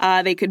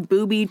 They could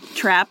booby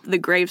trap the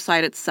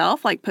gravesite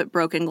itself, like put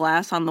broken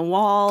glass on the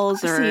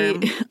walls. Or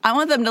See, I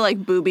want them to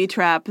like booby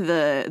trap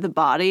the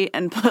body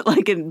and put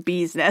like a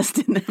bee's nest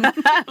in them.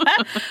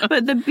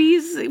 But the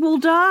bees will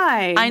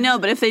die. I know,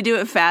 but if they do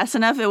it fast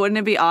enough, wouldn't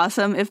it be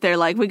awesome if they're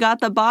like, we got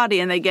the body,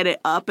 and they get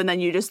it up, and then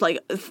you just like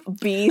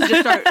bees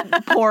just start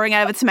pouring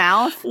out of its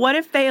mouth. What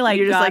if they like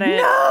You're just got like, it?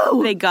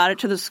 no! They got it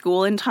to the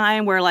school in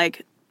time where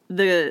like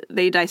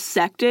they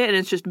dissect it and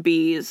it's just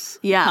bees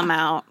come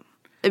out.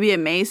 It'd be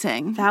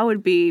amazing. That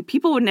would be,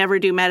 people would never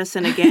do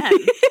medicine again.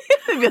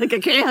 I'd be like, I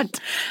can't.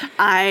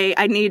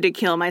 I need to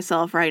kill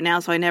myself right now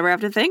so I never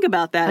have to think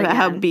about that again.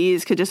 How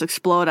bees could just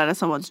explode out of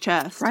someone's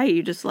chest. Right,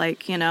 you just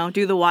like,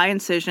 do the Y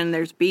incision,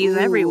 there's bees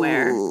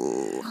everywhere.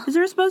 Is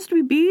there supposed to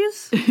be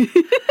bees?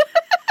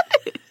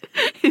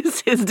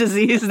 It's his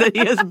disease that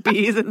he has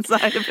bees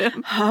inside of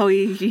him. Oh,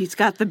 he's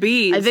got the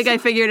bees. I think I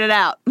figured it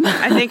out.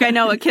 I think I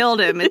know what killed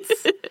him. It's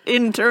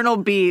internal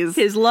bees.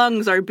 His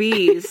lungs are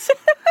bees.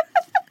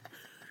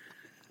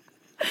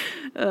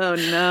 Oh,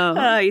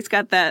 no. He's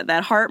got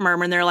that heart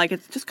murmur, and they're like,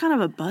 it's just kind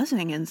of a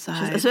buzzing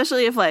inside.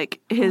 Especially if, like,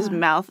 his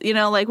mouth,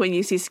 like, when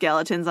you see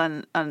skeletons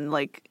on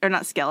like, or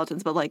not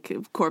skeletons, but, like,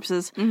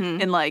 corpses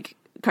in, like,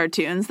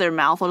 cartoons, their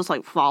mouth will just,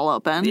 like, fall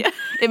open. Yeah.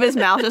 If his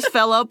mouth just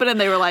fell open and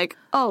they were like,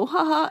 oh,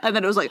 haha, and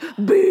then it was like,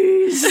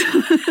 bees.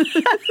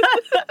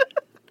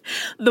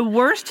 The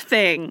worst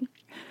thing,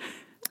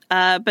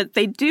 but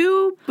they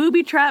do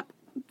booby trap,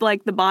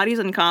 like, the bodies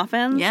in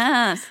coffins.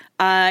 Yes.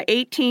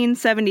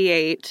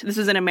 1878, this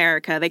is in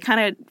America. They kind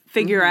of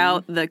figure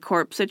out the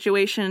corpse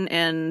situation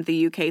in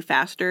the UK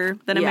faster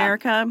than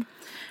America.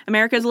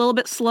 America's a little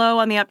bit slow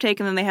on the uptake,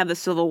 and then they have the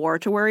Civil War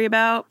to worry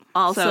about.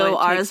 Also, so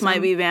ours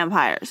might be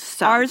vampires.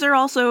 So. Ours are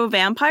also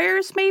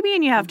vampires, maybe,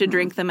 and you have to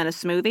drink them in a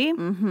smoothie.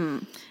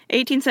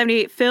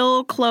 1878,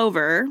 Phil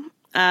Clover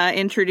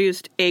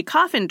introduced a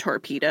coffin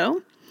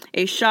torpedo,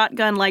 a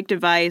shotgun-like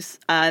device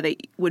that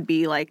would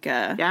be like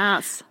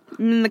yes.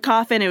 In the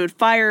coffin, it would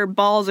fire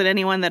balls at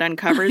anyone that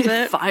uncovers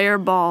it.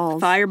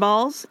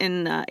 Fireballs.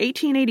 In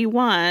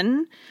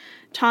 1881,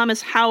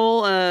 Thomas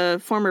Howell, a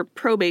former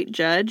probate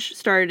judge,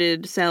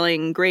 started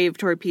selling grave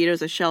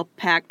torpedoes, a shell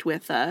packed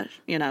with,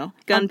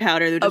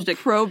 gunpowder. A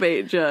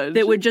probate judge.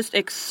 That would just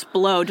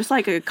explode, just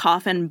like a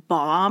coffin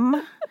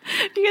bomb.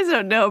 You guys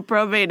don't know,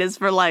 probate is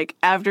for, like,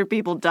 after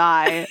people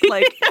die,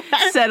 like,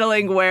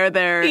 settling where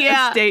their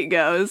estate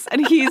goes.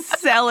 And he's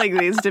selling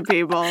these to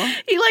people.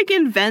 He, like,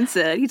 invents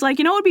it. He's like,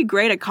 what would be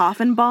great? A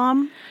coffin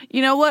bomb?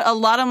 You know what? A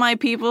lot of my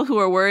people who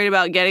are worried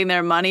about getting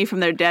their money from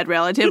their dead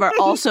relative are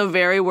also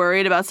very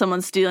worried about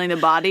someone stealing the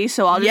body.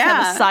 So I'll just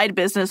have a side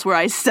business where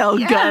I sell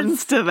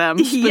guns to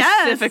them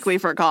specifically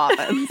for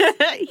coffins.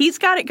 He's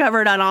got it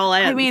covered on all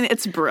ends. I mean,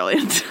 it's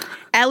brilliant.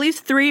 At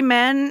least 3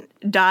 men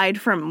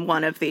died from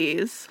one of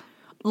these.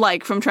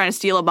 Like, from trying to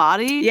steal a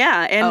body?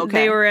 Yeah, and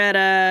they were at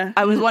a...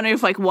 I was wondering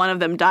if, like, one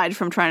of them died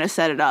from trying to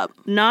set it up.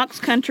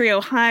 Knox Country,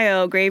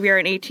 Ohio,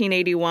 graveyard in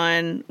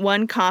 1881.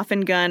 One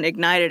coffin gun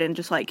ignited and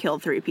just, like,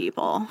 killed 3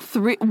 people.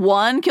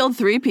 One killed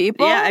 3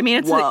 people? Yeah, I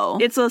mean,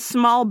 it's a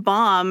small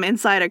bomb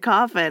inside a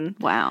coffin.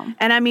 Wow.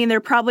 And, I mean,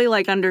 they're probably,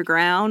 like,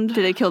 underground.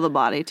 Did it kill the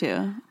body,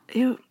 too?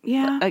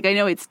 Yeah. Like, I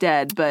know it's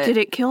dead, but... Did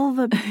it kill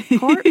the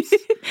corpse?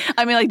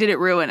 I mean, like, did it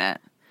ruin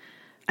it?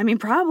 I mean,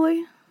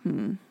 probably.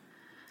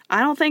 I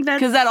don't think that's...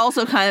 Because that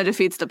also kind of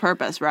defeats the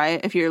purpose, right?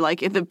 If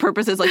the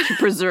purpose is, like, to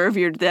preserve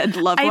your dead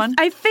loved one?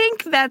 I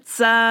think that's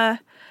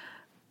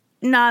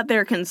not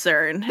their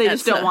concern. They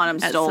just don't want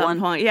them stolen? At some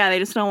point. Yeah, they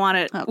just don't want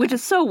it, which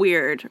is so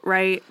weird,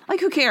 right? Like,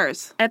 who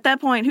cares? At that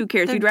point, who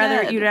cares? You'd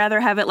rather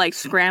have it, like,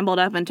 scrambled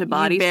up into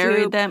body soup.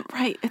 Buried them.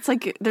 Right. It's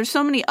like, there's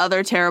so many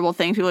other terrible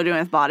things people are doing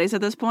with bodies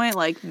at this point.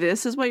 Like,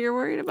 this is what you're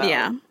worried about?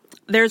 Yeah.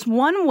 There's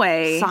one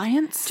way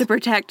science to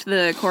protect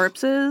the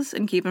corpses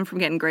and keep them from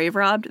getting grave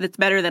robbed that's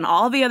better than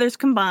all the others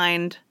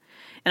combined.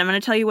 And I'm going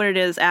to tell you what it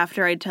is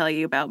after I tell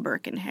you about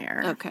Burke and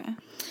Hare. Okay.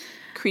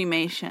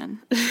 Cremation.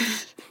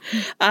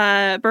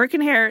 Burke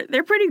and Hare,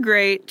 they're pretty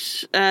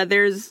great.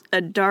 There's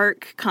a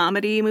dark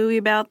comedy movie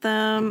about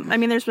them. I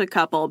mean, there's a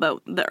couple,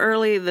 but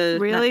really?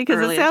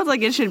 Because it sounds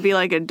like it should be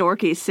like a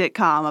dorky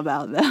sitcom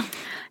about them.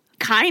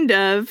 Kind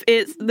of.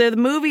 It's the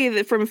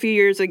movie from a few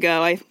years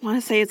ago. I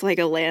want to say it's like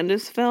a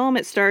Landis film.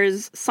 It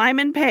stars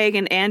Simon Pegg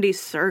and Andy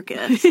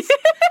Serkis.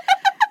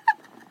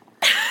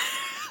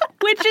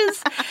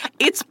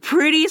 It's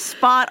pretty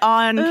spot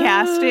on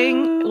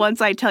casting. Once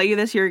I tell you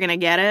this, you're going to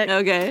get it.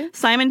 Okay.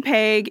 Simon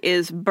Pegg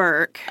is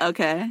Burke.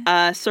 Okay.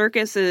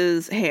 Serkis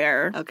is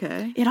Hare.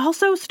 Okay. It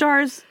also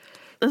stars,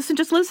 listen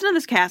to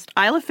this cast,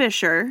 Isla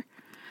Fisher,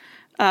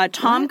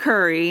 Tom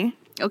Curry.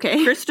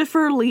 Okay.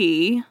 Christopher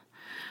Lee.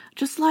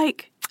 Just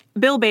like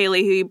Bill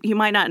Bailey, who you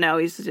might not know,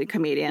 he's a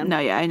comedian. No,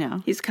 yeah, I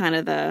know. He's kind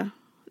of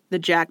the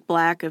Jack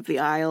Black of the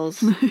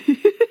Isles.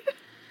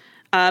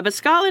 But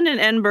Scotland and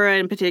Edinburgh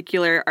in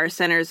particular are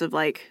centers of,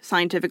 like,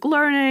 scientific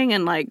learning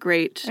and, like,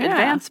 great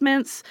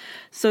advancements.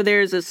 So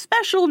there's a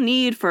special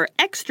need for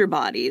extra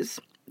bodies.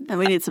 And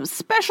we need some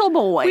special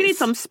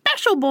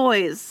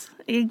boys.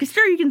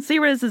 sure you can see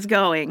where this is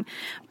going.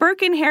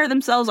 Burke and Hare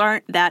themselves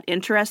aren't that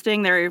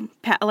interesting. They're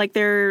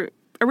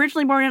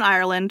originally born in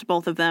Ireland,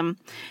 both of them.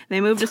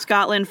 They moved to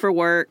Scotland for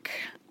work.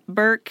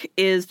 Burke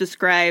is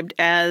described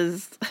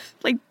as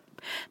like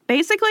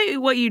basically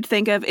what you'd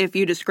think of if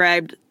you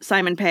described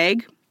Simon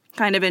Pegg,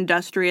 kind of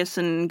industrious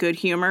and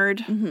good-humored.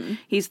 Mm-hmm.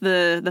 He's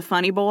the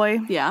funny boy.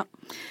 Yeah.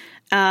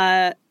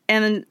 And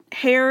then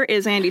Hare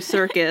is Andy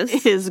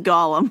Serkis. Is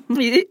Gollum.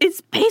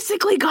 It's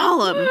basically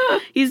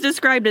Gollum. He's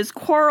described as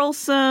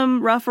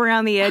quarrelsome, rough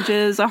around the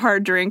edges, a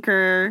hard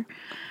drinker.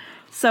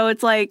 So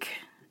it's like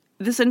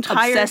this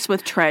entire... Obsessed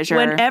with treasure.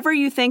 Whenever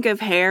you think of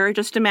Hare,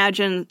 just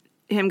imagine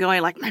him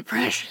going like, my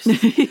precious.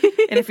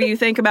 And if you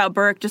think about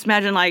Burke, just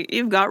imagine like,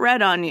 you've got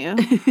red on you.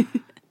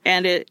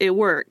 And it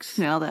works.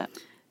 Nailed it.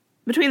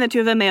 Between the two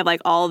of them, they have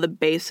like all the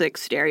basic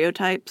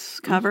stereotypes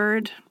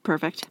covered.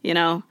 Perfect. You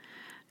know,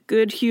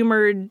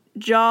 good-humored,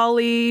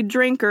 jolly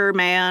drinker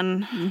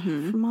man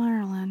from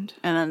Ireland.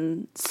 And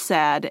then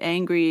sad,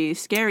 angry,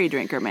 scary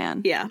drinker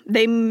man. Yeah.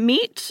 They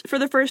meet for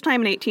the first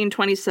time in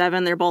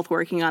 1827. They're both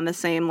working on the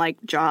same, like,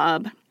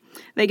 job.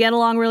 They get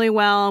along really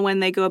well. When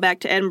they go back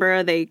to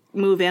Edinburgh, they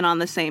move in on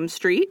the same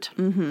street.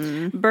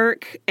 Mm-hmm.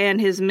 Burke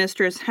and his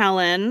mistress,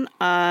 Helen,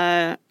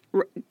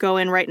 go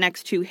in right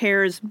next to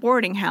Hare's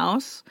boarding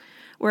house,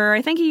 where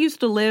I think he used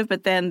to live,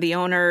 but then the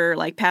owner,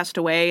 like, passed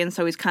away, and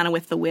so he's kind of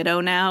with the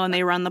widow now, and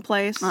they run the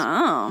place.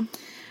 Oh,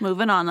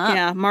 moving on up.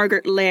 Yeah,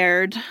 Margaret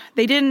Laird.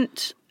 They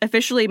didn't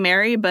officially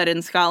marry, but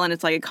in Scotland,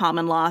 it's like a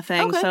common law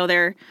thing, okay. So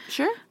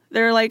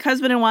they're like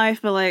husband and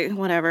wife, but like,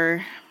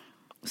 whatever.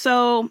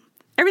 So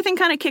everything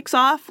kind of kicks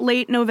off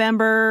late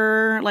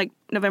November, like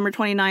November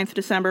 29th,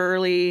 December,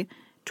 early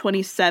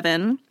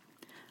 27.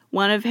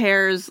 One of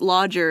Hare's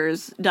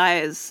lodgers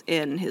dies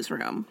in his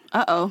room.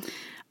 Uh-oh.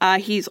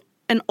 He's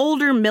an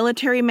older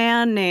military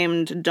man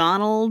named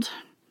Donald.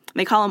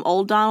 They call him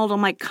Old Donald.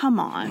 I'm like, come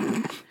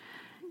on.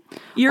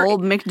 You're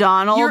Old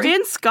MacDonald. You're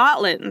in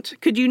Scotland.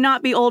 Could you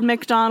not be Old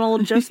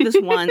MacDonald just this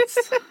once?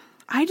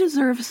 I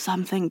deserve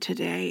something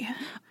today.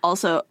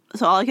 Also,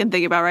 so all I can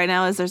think about right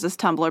now is there's this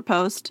Tumblr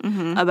post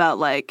about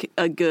like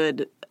a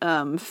good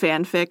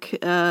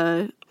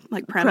fanfic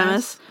like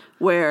premise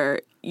where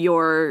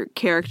your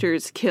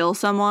characters kill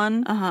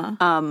someone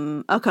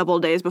a couple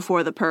days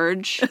before the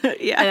purge.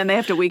 Yeah. And then they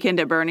have to weekend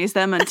at Bernie's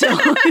them until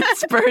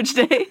it's purge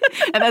day.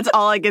 And that's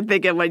all I can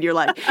think of when you're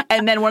like,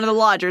 and then one of the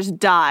lodgers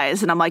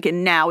dies. And I'm like,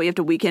 and now we have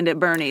to weekend at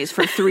Bernie's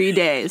for 3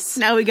 days.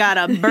 Now we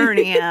gotta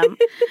Bernie him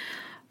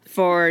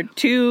for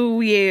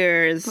 2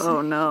 years.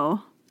 Oh,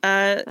 no.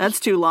 That's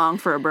too long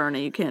for a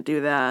Bernie. You can't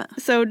do that.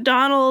 So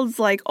Donald's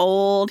like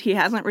old. He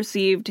hasn't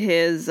received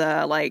his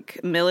like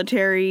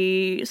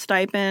military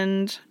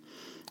stipend.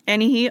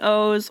 And he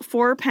owes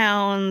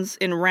 £4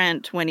 in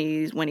rent when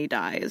he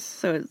dies.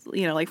 So it's,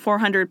 you know, like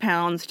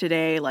 £400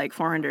 today, like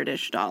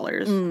 $400-ish.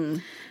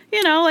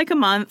 You know, like a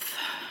month.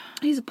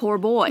 He's a poor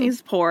boy.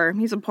 He's poor.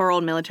 He's a poor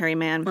old military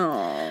man.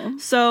 Aww.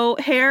 So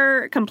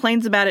Hare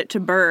complains about it to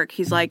Burke.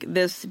 He's like,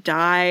 this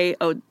guy,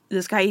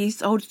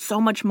 he's owed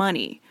so much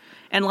money.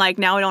 And like,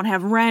 now I don't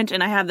have rent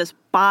and I have this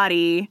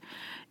body.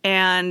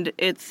 And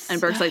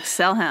Burke's like,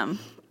 sell him.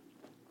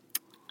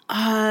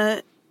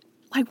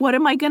 Like, what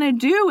am I going to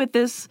do with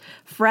this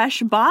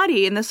fresh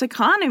body in this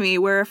economy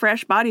where a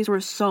fresh body's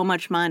worth so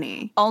much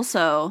money?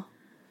 Also,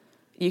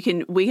 you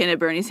can weekend at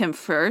Bernie's him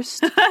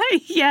first.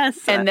 Yes.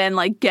 And then,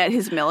 like, get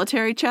his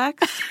military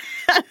checks.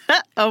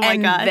 Oh, my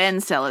God. And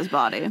then sell his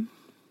body.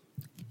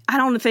 I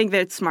don't think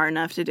they're smart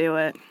enough to do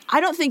it.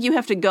 I don't think you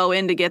have to go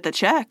in to get the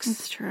checks.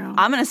 That's true.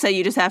 I'm going to say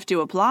you just have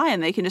to apply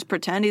and they can just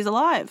pretend he's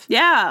alive.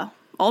 Yeah.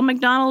 Old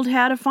MacDonald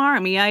had a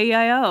farm,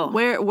 E-I-E-I-O.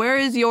 Where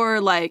is your,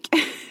 like,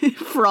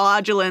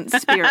 fraudulent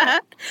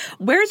spirit?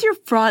 Where's your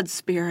fraud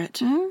spirit?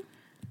 Mm-hmm.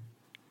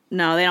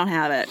 No, they don't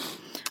have it.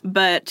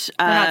 But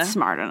they're not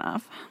smart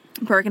enough.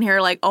 Burke and Hare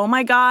are like, oh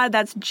my God,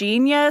 that's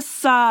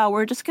genius.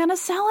 We're just going to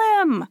sell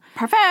him.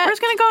 Perfect. We're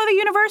just going to go to the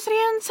university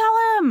and sell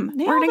him.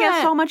 We're going to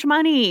get so much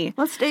money.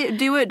 Let's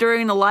do it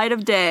during the light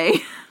of day.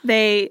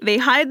 They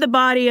hide the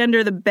body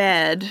under the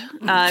bed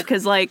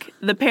because, like,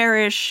 the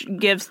parish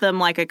gives them,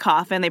 like, a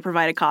coffin. They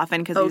provide a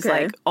coffin because he's,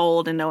 like,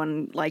 old and no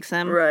one likes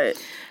him. Right.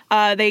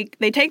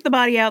 They take the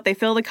body out. They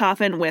fill the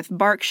coffin with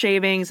bark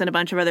shavings and a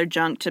bunch of other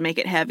junk to make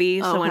it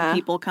heavy. So when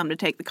people come to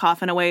take the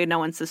coffin away, no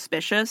one's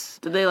suspicious.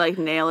 Did they, like,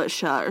 nail it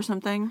shut or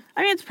something?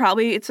 I mean,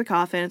 it's a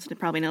coffin. It's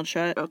probably nailed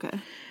shut. Okay.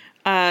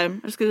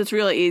 Just because it's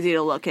really easy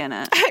to look in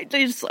it.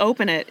 They just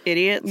open it,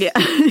 idiots. Yeah.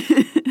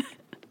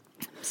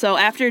 So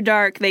after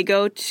dark, they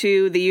go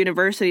to the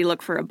university,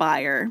 look for a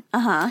buyer.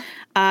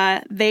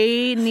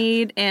 They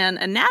need an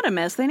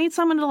anatomist. They need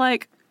someone to,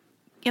 like,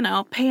 you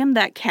know, pay him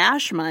that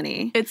cash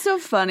money. It's so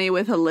funny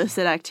with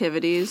illicit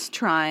activities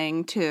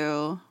trying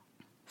to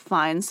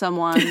find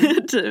someone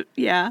to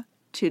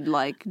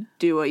like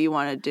do what you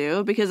want to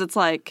do, because it's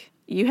like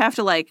you have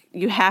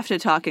to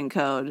talk in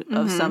code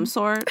of some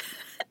sort.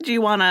 Do you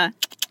want to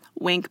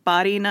wink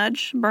body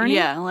nudge, Bernie?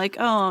 Yeah, like,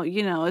 oh,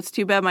 you know, it's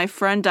too bad my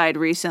friend died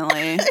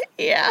recently.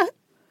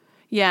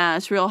 Yeah,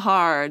 it's real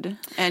hard.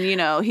 And, you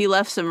know, he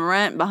left some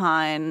rent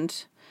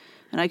behind.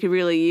 and I could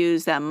really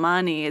use that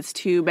money. It's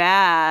too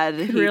bad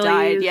he really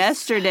died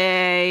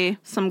yesterday.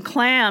 Some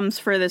clams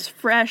for this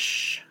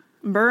fresh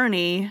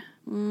Bernie.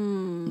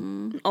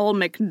 Old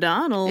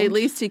McDonald. At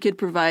least he could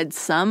provide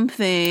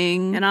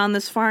something. And on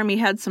this farm, he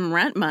had some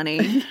rent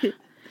money.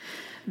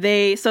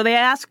 They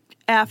asked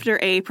after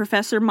a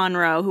Professor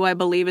Monroe, who I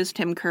believe is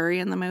Tim Curry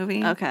in the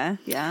movie. Okay,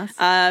 yes.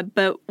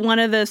 But one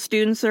of the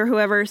students or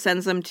whoever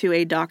sends them to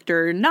a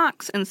Dr.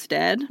 Knox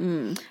instead.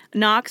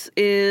 Knox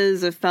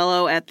is a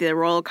fellow at the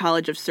Royal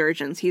College of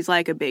Surgeons. He's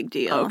like a big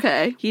deal.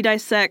 Okay. He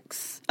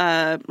dissects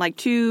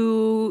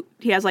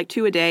he has like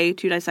 2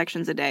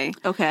 dissections a day.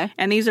 Okay.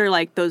 And these are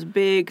like those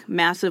big,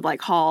 massive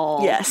like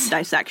hall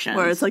dissections.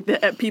 Where it's like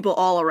the people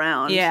all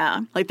around.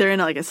 Yeah. Like they're in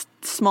like a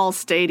small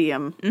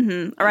stadium.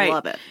 Mm-hmm. Right. I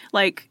love it.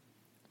 Like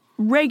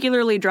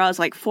regularly draws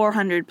like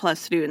 400 plus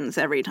students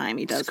every time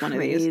he does one of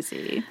these.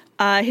 Crazy.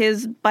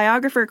 His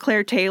biographer,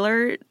 Claire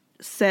Taylor,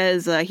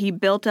 says he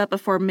built up a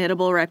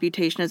formidable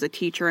reputation as a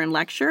teacher and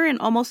lecturer and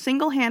almost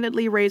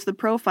single-handedly raised the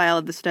profile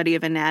of the study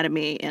of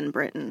anatomy in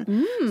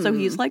Britain. So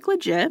he's like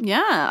legit.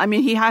 Yeah. I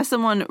mean, he has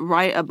someone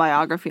write a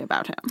biography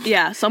about him.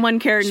 Yeah, someone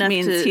cared enough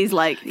means he's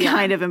like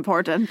kind of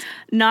important.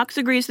 Knox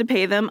agrees to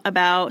pay them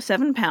about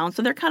 £7,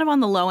 so they're kind of on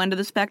the low end of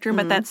the spectrum,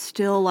 but that's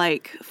still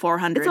like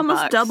 $400. It's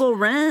almost double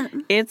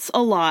rent. It's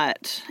a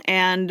lot.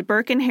 And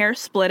Burke and Hare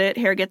split it.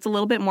 Hare gets a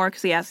little bit more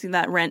because he asks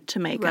that rent to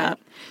make up.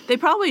 They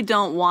probably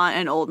don't want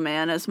an old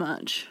man as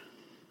much.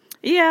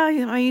 Yeah, I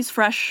mean, he's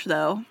fresh,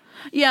 though.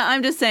 Yeah,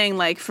 I'm just saying,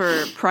 like,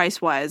 for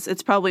price-wise,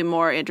 it's probably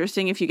more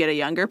interesting if you get a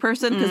younger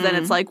person, because then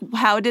it's like,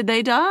 how did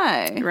they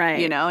die? Right.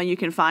 You know, and you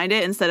can find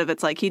it, instead of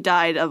it's like, he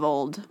died of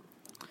old.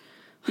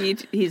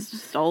 He's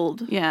just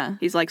old. Yeah.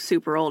 He's, like,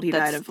 super old. He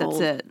died of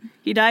old. That's it.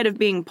 He died of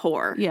being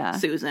poor, yeah.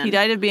 Susan. He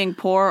died of being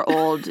poor,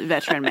 old,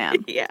 veteran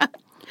man. Yeah.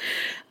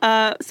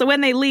 So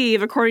when they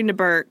leave, according to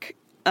Burke,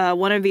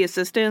 one of the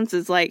assistants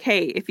is like,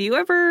 hey, if you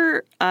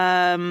ever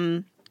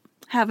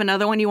have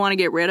another one you want to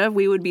get rid of,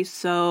 we would be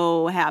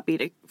so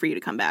happy for you to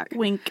come back.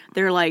 Wink.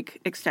 They're like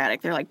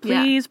ecstatic. They're like,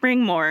 please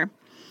bring more.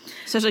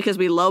 Especially because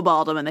we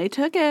lowballed them and they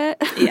took it.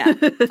 Yeah.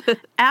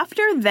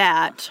 After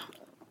that,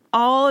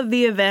 all of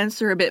the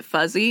events are a bit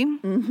fuzzy.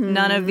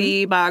 None of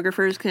the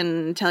biographers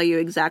can tell you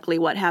exactly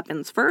what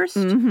happens first.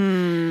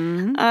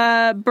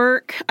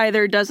 Burke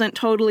either doesn't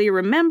totally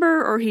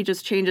remember or he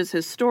just changes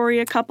his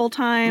story a couple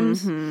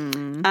times.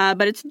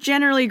 But it's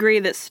generally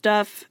agreed that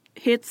stuff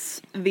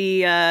hits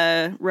the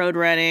road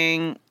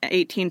running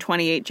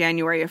 1828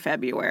 January or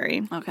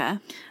February. Okay.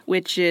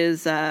 Which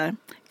is kind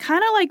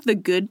of like the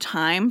good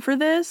time for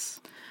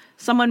this.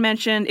 Someone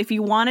mentioned if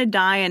you want to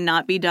die and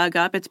not be dug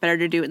up, it's better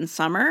to do it in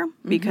summer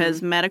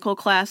because medical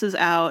class is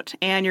out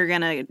and you're going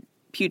to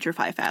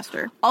putrefy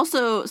faster.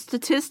 Also,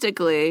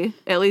 statistically,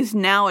 at least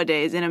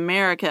nowadays in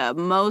America,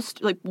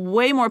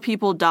 way more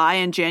people die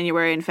in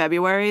January and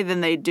February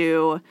than they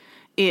do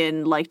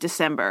in like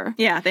December.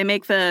 Yeah, they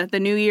make the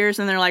New Year's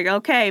and they're like,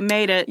 okay,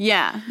 made it.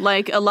 Yeah,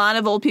 like a lot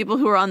of old people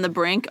who are on the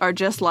brink are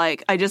just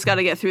like, I just got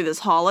to get through this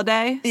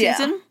holiday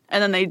season.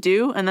 And then they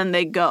do, and then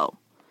they go.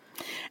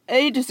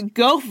 They just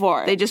go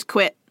for it. They just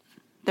quit.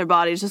 Their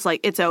body's just like,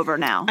 it's over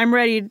now. I'm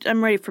ready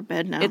for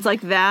bed now. It's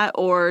like that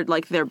or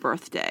like their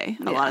birthday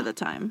a lot of the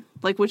time.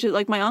 Like, which is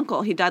like my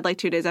uncle. He died like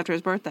 2 days after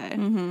his birthday.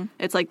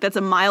 It's like, that's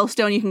a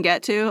milestone you can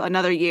get to,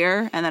 another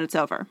year, and then it's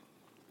over.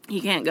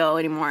 You can't go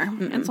anymore.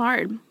 It's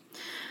hard.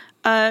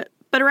 But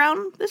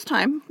around this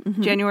time,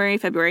 January,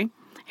 February,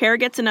 Hare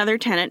gets another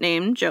tenant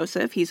named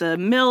Joseph. He's a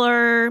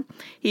miller.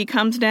 He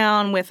comes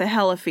down with a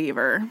hella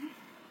fever.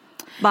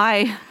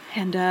 Bye.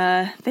 And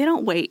they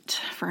don't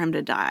wait for him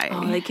to die.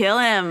 Oh, they kill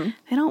him.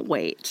 They don't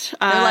wait.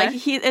 They're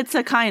like, it's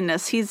a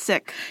kindness. He's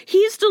sick.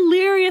 He's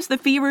delirious. The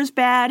fever's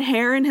bad.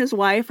 Hare and his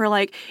wife are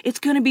like, it's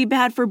going to be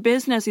bad for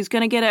business. He's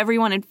going to get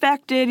everyone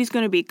infected. He's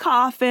going to be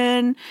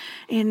coughing.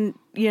 And,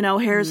 you know,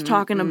 Hare's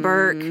talking to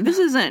Burke. This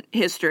isn't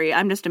history.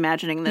 I'm just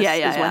imagining this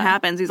is what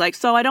happens. He's like,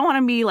 so I don't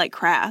want to be, like,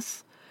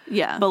 crass.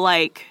 Yeah. But,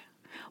 like,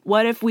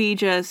 what if we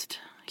just...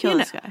 Kill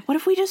this guy. What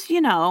if we just,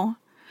 help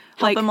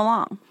him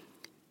along?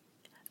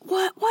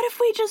 What if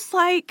we just,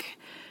 like,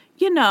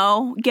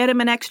 get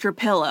him an extra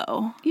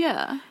pillow?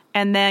 Yeah.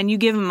 And then you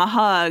give him a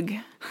hug,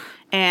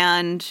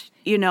 and,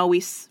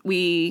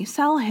 we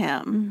sell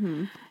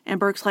him. And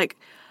Burke's like,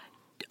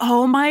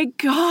 oh my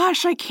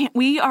gosh, I can't.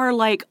 We are,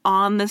 like,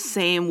 on the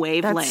same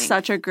wavelength. That's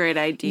such a great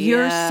idea.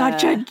 You're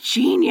such a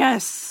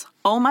genius.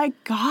 Oh my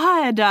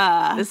God.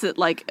 This,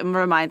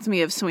 reminds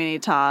me of Sweeney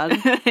Todd.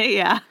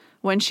 Yeah.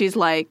 When she's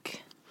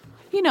like...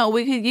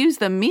 we could use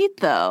the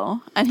meat,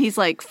 though. And he's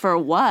like, for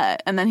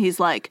what? And then he's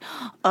like,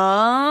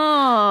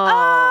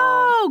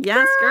 oh,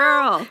 yes,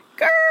 girl.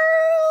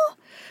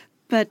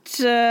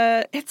 But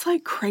it's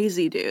like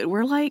crazy, dude.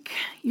 We're like,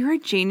 you're a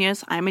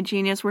genius. I'm a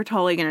genius. We're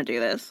totally going to do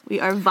this. We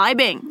are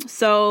vibing.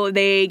 So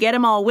they get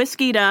him all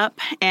whiskeyed up,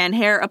 and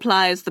Hare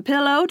applies the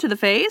pillow to the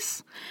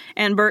face,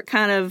 and Burke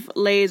kind of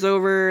lays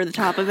over the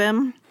top of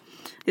him.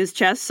 His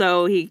chest,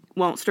 so he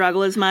won't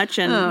struggle as much,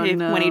 and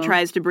when he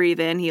tries to breathe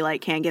in, he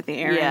can't get the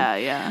air in.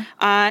 Yeah.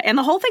 And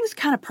the whole thing's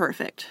kind of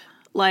perfect.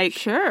 Like,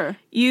 Sure.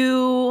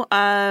 you,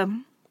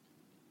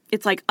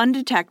 it's like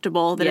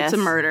undetectable that it's a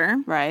murder.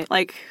 Right.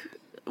 Like,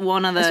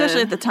 one of the...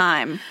 Especially at the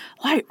time.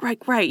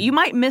 Right. You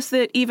might miss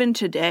it even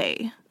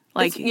today.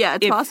 Like,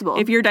 it's possible.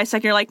 If you're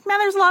dissecting, you're like, man,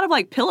 there's a lot of,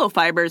 like, pillow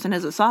fibers in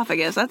his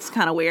esophagus. That's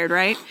kind of weird,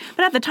 right?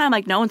 But at the time,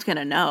 like, no one's going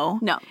to know.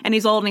 No. And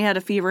he's old and he had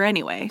a fever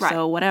anyway,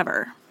 so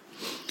whatever.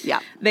 Yeah.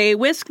 They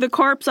whisk the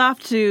corpse off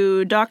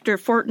to Dr.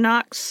 Fort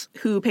Knox,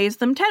 who pays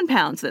them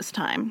 £10 this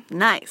time.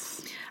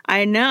 Nice.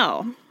 I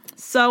know.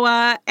 So,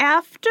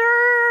 after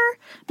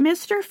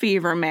Mr.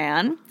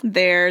 Feverman,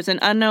 there's an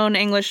unknown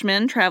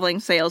Englishman, traveling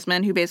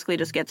salesman, who basically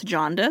just gets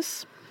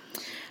jaundice.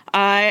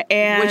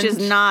 And Which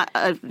is not,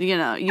 you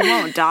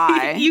won't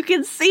die. You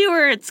can see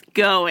where it's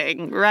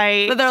going,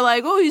 right? But they're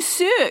like, oh, he's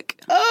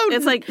sick. Oh,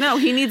 it's like, no,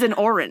 he needs an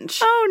orange.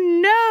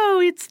 Oh, no,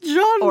 it's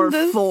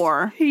jaundice. Or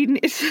 4. He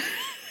needs...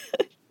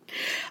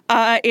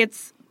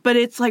 But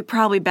it's like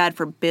probably bad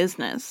for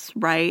business,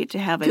 right? To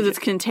have because it's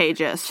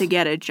contagious to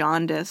get a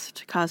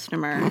jaundiced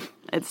customer.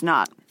 It's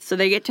not. So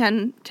they get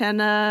 10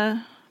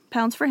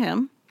 pounds for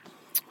him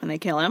when they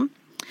kill him.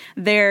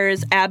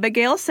 There's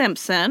Abigail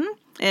Simpson,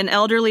 an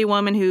elderly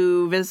woman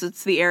who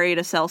visits the area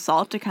to sell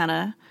salt to kind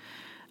of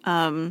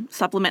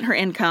supplement her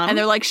income. And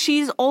they're like,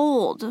 she's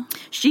old.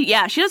 She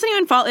doesn't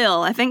even fall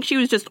ill. I think she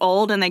was just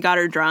old and they got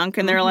her drunk.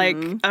 And they're like,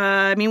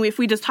 if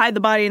we just hide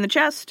the body in the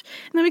chest,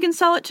 and then we can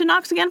sell it to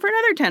Knox again for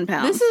another 10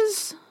 pounds. This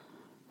is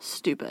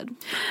stupid.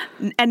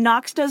 And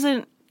Knox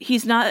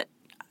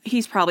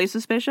he's probably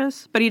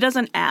suspicious, but he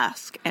doesn't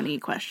ask any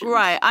questions.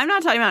 Right. I'm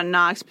not talking about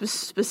Knox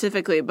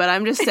specifically, but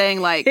I'm just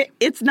saying, like...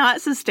 it's not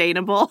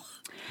sustainable.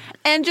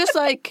 And just,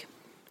 like...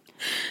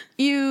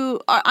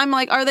 I'm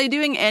like, are they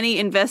doing any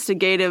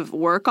investigative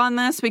work on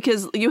this?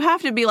 Because you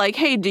have to be like,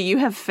 hey, do you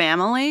have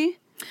family?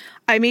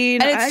 I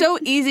mean... And it's so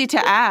easy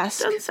to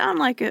ask. Doesn't sound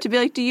like it. To be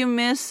like, do you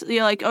miss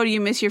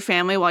your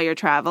family while you're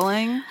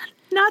traveling?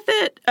 Not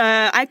that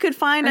I could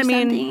find,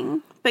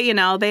 something. But,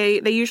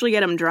 they usually get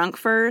them drunk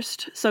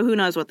first, so who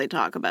knows what they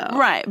talk about.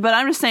 Right, but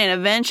I'm just saying,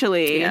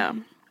 eventually... Yeah.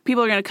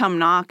 People are going to come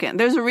knocking.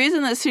 There's a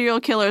reason that serial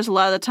killers a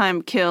lot of the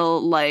time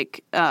kill,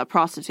 like,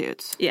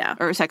 prostitutes. Yeah.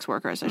 Or sex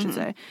workers, I should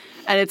say.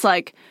 And it's,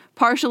 like,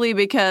 partially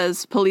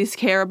because police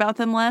care about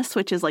them less,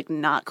 which is, like,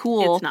 not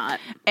cool. It's not.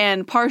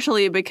 And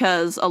partially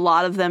because a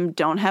lot of them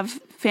don't have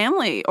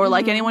family or,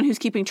 like, anyone who's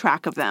keeping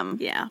track of them.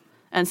 Yeah.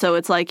 And so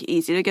it's, like,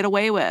 easy to get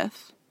away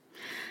with.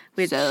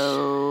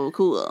 So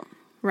cool.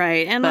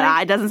 Right. And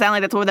but it doesn't sound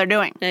like that's what they're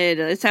doing.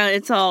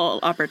 It's all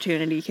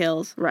opportunity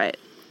kills. Right.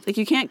 Like,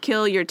 you can't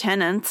kill your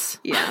tenants.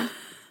 Yeah.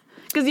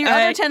 Because your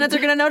other tenants are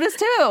going to notice,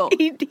 too.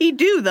 He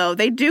do, though.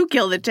 They do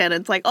kill the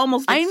tenants, like,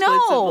 almost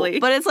exclusively. I know,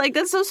 but it's like,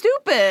 that's so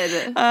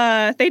stupid.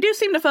 They do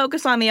seem to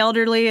focus on the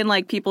elderly and,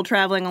 like, people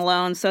traveling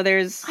alone, so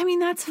there's... I mean,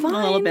 that's fine.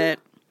 A little bit.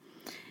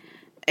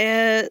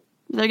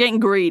 They're getting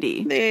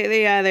greedy.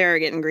 They are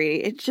getting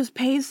greedy. It just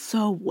pays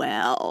so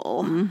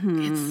well.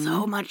 Mm-hmm. It's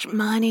so much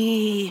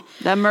money.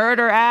 The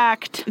Murder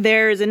Act.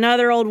 There's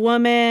another old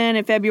woman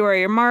in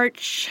February or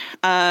March.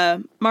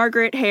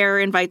 Margaret Hare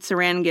invites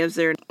her in,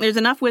 there's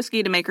enough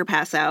whiskey to make her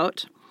pass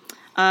out.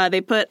 They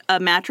put a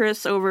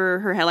mattress over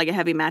her head, like a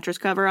heavy mattress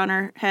cover on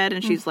her head,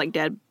 and she's like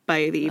dead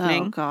by the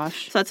evening. Oh,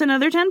 gosh. So that's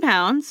another 10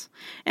 pounds.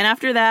 And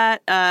after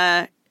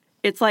that,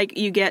 it's like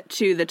you get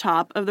to the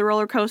top of the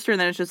roller coaster, and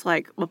then it's just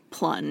like a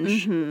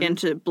plunge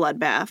into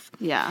bloodbath.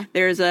 Yeah.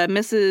 There's a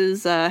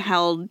Mrs.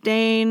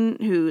 Haldane,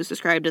 who's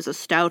described as a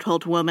stout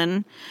old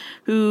woman,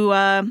 who...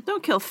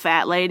 Don't kill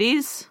fat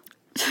ladies.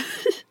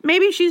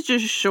 Maybe she's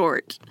just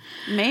short.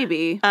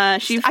 Maybe. I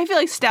feel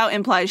like stout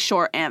implies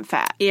short and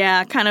fat.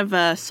 Yeah, kind of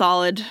a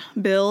solid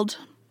build.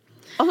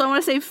 Although I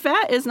want to say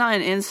fat is not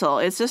an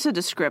insult. It's just a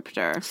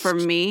descriptor. For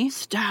me...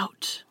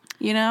 Stout.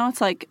 You know,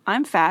 it's like,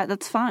 I'm fat,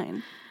 that's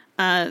fine.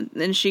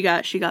 And she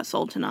got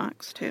sold to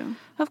Knox, too.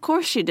 Of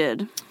course she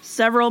did.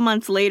 Several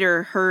months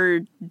later,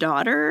 her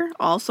daughter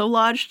also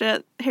lodged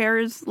at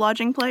Hare's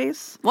lodging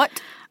place.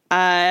 What?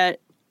 They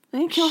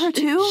didn't kill her,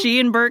 too? She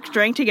and Burke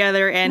drank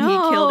together, and he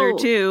killed her,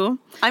 too.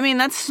 I mean,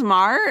 that's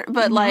smart,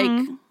 but,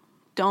 like,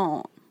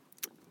 don't.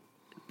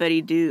 But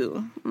he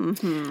do.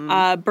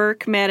 Mm-hmm.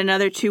 Burke met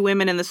another 2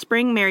 women in the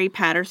spring, Mary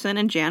Patterson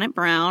and Janet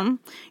Brown.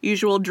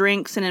 Usual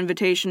drinks and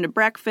invitation to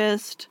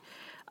breakfast.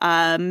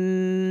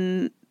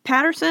 Mary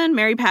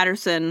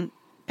Patterson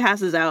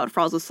passes out,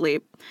 falls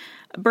asleep.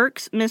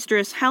 Burke's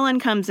mistress, Helen,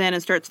 comes in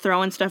and starts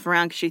throwing stuff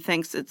around because she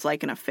thinks it's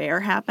like an affair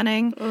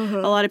happening.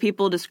 A lot of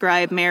people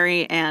describe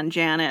Mary and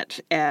Janet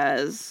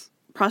as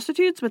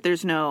prostitutes, but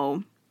there's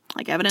no,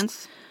 like,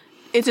 evidence.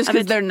 It's just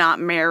because they're not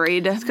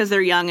married. It's because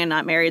they're young and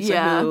not married, so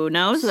who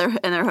knows? So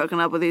they're hooking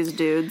up with these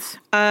dudes.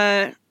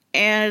 And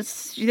you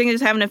think they're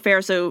just having an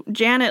affair, so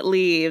Janet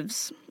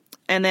leaves...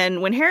 And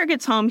then when Hare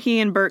gets home, he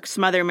and Burke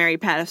smother Mary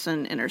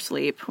Patterson in her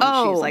sleep when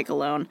she's, like,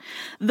 alone.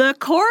 The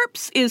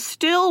corpse is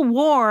still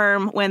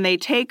warm when they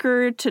take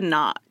her to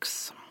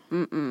Knox.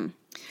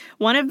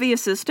 One of the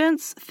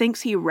assistants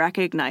thinks he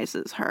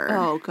recognizes her.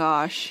 Oh,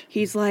 gosh.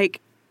 He's like,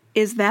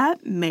 is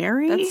that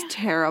Mary? That's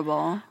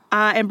terrible.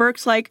 And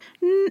Burke's like,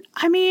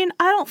 I mean,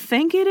 I don't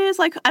think it is.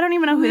 Like, I don't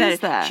even know who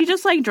that is. She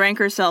just, like, drank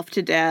herself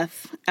to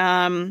death.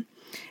 And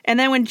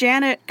then when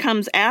Janet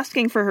comes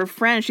asking for her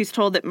friend, she's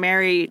told that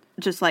Mary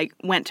just, like,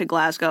 went to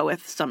Glasgow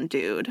with some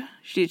dude.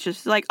 She's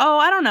just like, oh,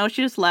 I don't know.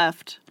 She just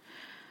left.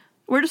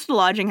 We're just a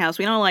lodging house.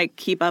 We don't, like,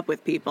 keep up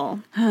with people.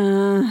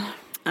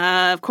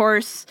 Of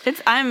course.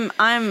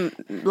 I'm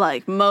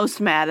like, most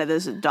mad at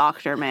this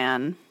doctor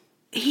man.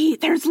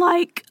 There's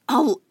like,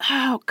 oh,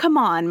 come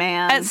on,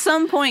 man. At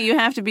some point, you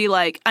have to be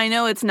like, I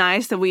know it's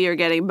nice that we are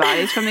getting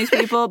bodies from these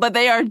people, but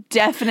they are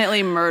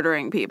definitely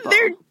murdering people.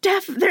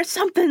 There's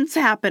something's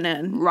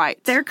happening.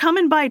 Right. They're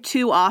coming by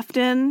too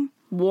often.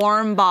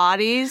 Warm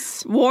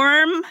bodies.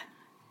 Warm.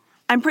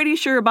 I'm pretty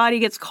sure a body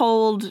gets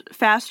cold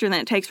faster than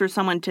it takes for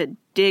someone to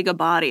dig a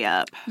body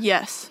up.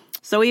 Yes.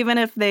 So even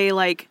if they,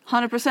 like...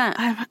 100%.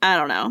 I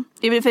don't know.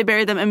 Even if they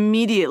buried them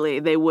immediately,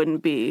 they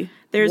wouldn't be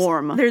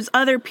warm. There's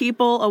other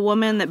people. A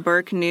woman that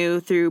Burke knew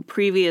through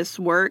previous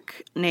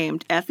work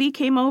named Effie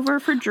came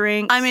over for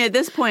drinks. I mean, at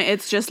this point,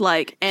 it's just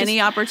like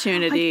any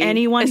opportunity. Like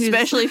anyone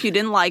especially if you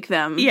didn't like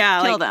them.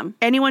 Yeah, kill them.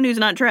 Anyone who's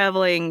not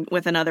traveling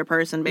with another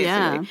person, basically.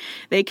 Yeah.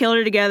 They killed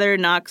her together,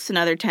 knocks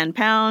another 10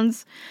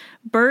 pounds.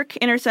 Burke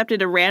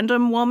intercepted a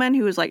random woman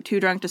who was, like, too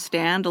drunk to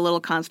stand. A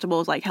little constable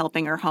was, like,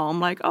 helping her home.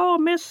 Like, oh,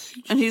 miss...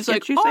 And he's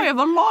like, I have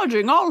a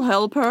lodging. I'll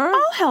help her.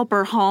 I'll help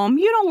her home.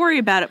 You don't worry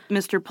about it,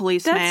 Mr.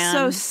 Policeman. That's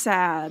so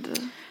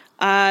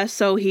sad.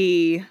 So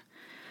he...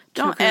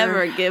 Don't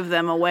ever give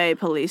them away,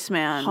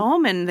 policeman.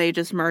 Home, and they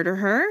just murder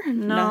her.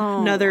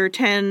 No. Another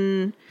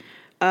 10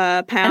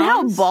 pounds. And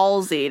how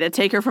ballsy to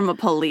take her from a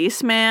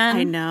policeman.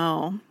 I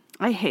know.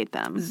 I hate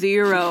them.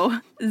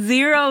 Zero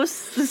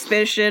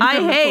suspicion I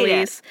from the hate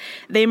police.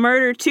 It. They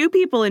murder 2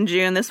 people in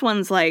June. This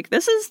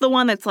is the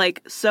one that's,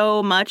 like,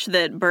 so much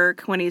that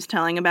Burke, when he's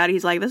telling about it,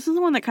 he's like, this is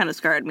the one that kind of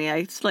scarred me.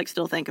 I, like,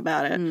 still think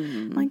about it.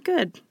 I'm like,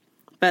 good.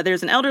 But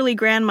there's an elderly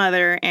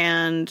grandmother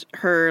and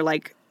her,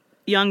 like,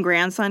 young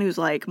grandson who's,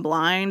 like,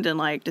 blind and,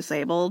 like,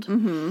 disabled.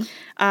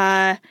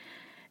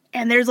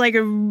 And there's, like,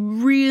 a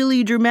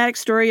really dramatic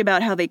story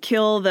about how they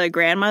kill the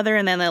grandmother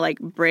and then they, like,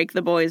 break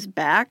the boy's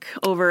back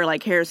over,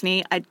 like, Hare's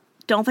knee. I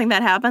don't think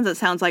that happens. It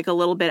sounds, like, a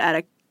little bit out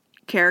of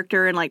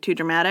character and, like, too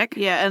dramatic.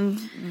 Yeah, and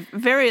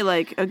very,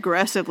 like,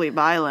 aggressively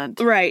violent.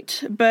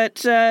 Right. But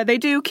they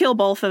do kill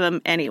both of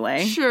them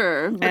anyway.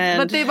 Sure.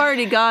 But they've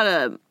already got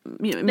a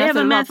method. They have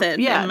a method.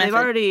 They've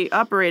already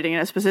operating in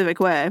a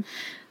specific way.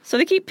 So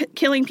they keep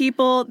killing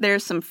people.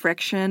 There's some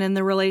friction in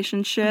the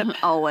relationship.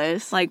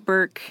 Always. Like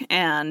Burke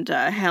and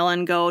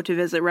Helen go to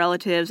visit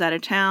relatives out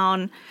of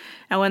town.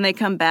 And when they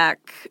come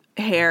back,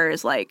 Hare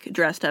is, like,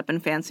 dressed up in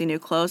fancy new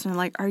clothes. And they're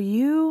like, are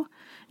you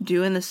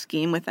doing the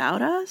scheme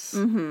without us?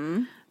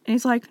 And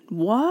he's like,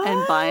 what?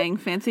 And buying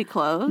fancy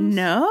clothes?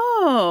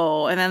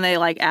 No. And then they,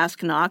 like,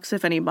 ask Knox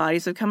if any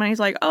bodies have come in.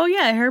 He's like, oh,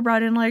 yeah, Hare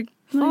brought in, like,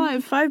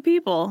 five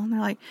people. And they're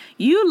like,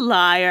 you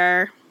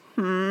liar.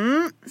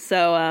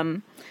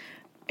 So,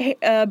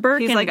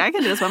 Burke he's like, I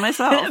can do this by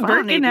myself.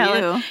 Burke and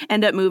Helen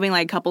end up moving,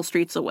 like, a couple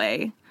streets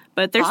away.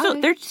 But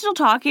they're still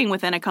talking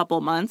within a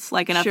couple months,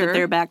 like, enough that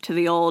they're back to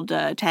the old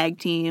tag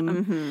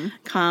team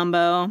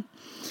combo.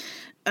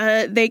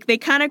 They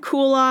kind of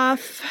cool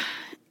off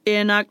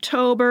in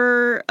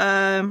October.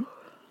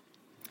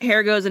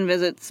 Hare goes and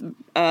visits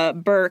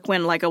Burke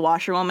when, like, a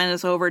washerwoman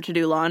is over to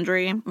do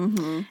laundry.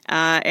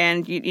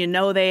 And you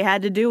know they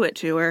had to do it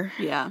to her.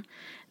 Yeah.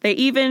 They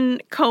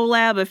even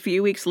collab a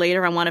few weeks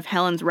later on one of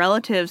Helen's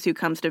relatives who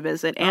comes to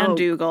visit, Anne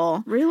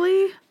Dougal.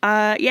 Really?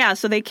 Yeah,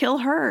 so they kill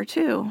her,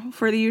 too,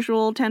 for the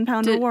usual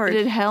 10-pound reward.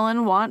 Did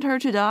Helen want her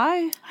to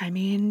die? I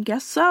mean,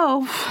 guess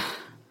so.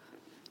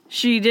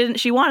 She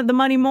didn't. She wanted the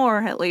money more,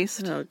 at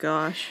least. Oh,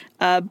 gosh.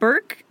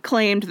 Burke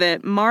claimed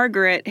that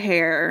Margaret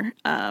Hare,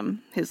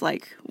 his,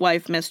 like,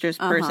 wife, mistress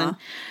person,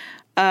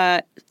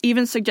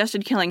 even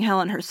suggested killing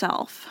Helen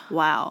herself.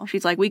 Wow.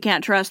 She's like, we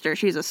can't trust her.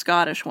 She's a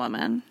Scottish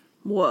woman.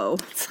 Whoa.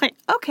 It's like,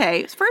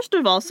 okay, first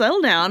of all,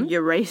 settle down.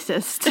 You're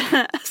racist.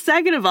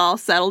 Second of all,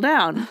 settle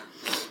down.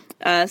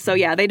 So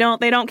yeah, they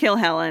don't kill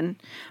Helen,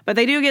 but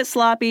they do get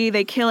sloppy.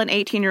 They kill an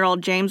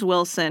 18-year-old James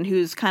Wilson,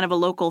 who's kind of a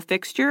local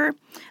fixture.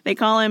 They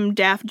call him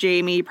Daft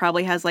Jamie. He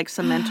probably has, like,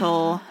 some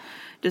mental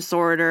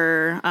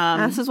disorder.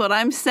 This is what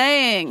I'm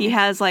saying. He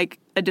has, like,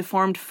 a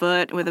deformed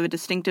foot with a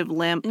distinctive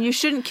limp. You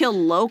shouldn't kill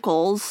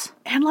locals.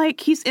 And, like,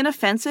 he's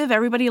inoffensive.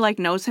 Everybody, like,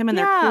 knows him and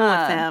they're cool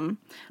with him.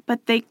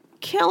 But they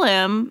kill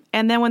him,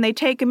 and then when they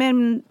take him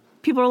in,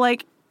 people are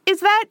like,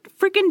 is that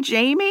freaking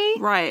Jamie?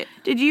 Right.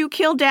 Did you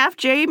kill Daft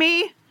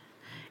Jamie?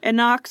 And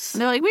Knox...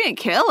 They're like, we didn't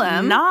kill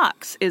him.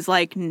 Knox is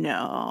like,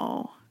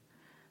 no.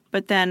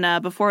 But then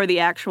before the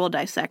actual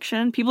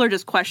dissection, people are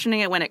just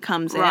questioning it when it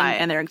comes in,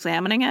 and they're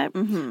examining it.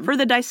 For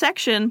the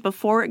dissection,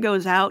 before it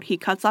goes out, he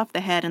cuts off the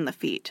head and the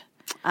feet.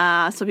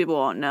 So people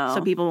won't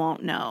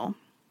know.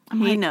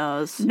 He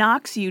knows.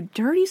 Knox, you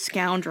dirty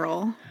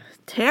scoundrel.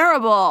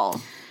 Terrible.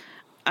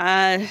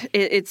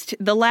 It's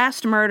the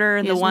last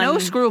murder, the one, no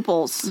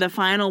scruples. The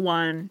final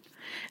one.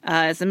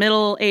 is a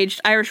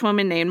middle-aged Irish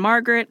woman named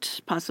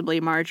Margaret, possibly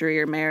Marjorie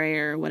or Mary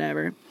or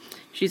whatever.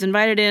 She's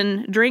invited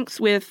in drinks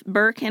with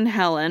Burke and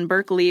Helen.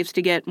 Burke leaves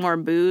to get more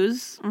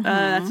booze.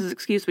 That's his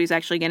excuse, but he's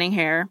actually getting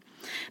hair.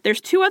 There's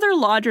 2 other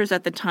lodgers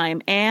at the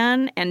time,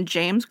 Anne and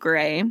James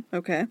Gray.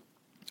 Okay.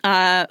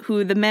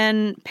 Who the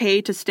men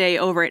pay to stay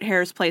over at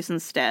Hare's place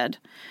instead.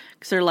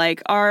 Because they're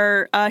like,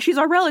 she's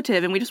our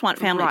relative and we just want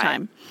family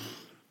time.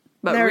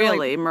 But they're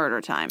really, murder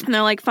time. And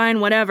they're like, fine,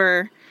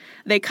 whatever.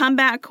 They come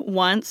back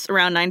once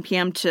around 9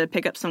 p.m. to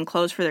pick up some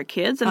clothes for their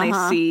kids, and they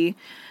see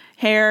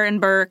Hare and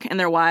Burke and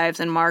their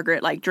wives and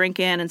Margaret like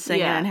drinking and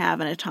singing and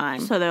having a time.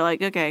 So they're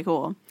like, okay,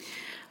 cool.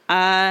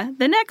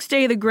 The next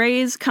day, the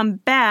Grays come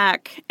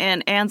back,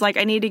 and Anne's like,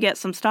 I need to get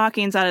some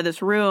stockings out of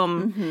this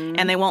room,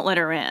 and they won't let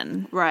her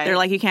in. Right. They're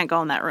like, you can't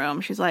go in that room.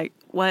 She's like,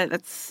 what?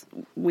 That's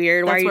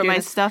weird. Why are That's you where doing my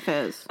this? stuff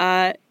is.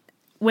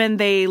 When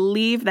they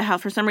leave the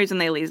house, for some reason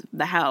they leave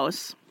the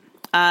house,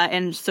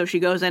 and so she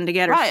goes in to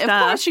get her stuff. Right,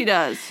 of course she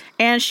does.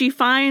 And she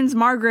finds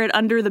Margaret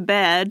under the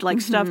bed,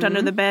 like stuffed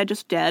under the bed,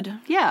 just dead.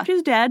 Yeah.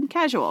 She's dead.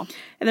 Casual.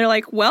 And they're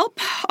like, well,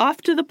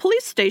 off to the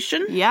police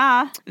station.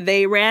 Yeah.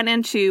 They ran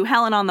into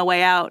Helen on the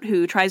way out,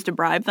 who tries to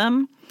bribe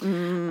them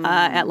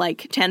at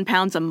like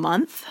 £10 a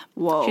month.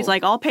 Whoa. She's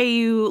like, I'll pay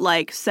you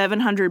like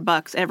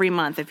 $700 every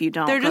month if you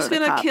don't. They're just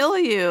going to kill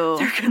you.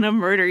 They're going to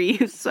murder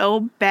you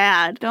so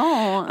bad.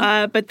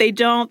 Don't. But they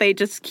don't. They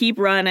just keep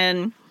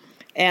running.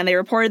 And they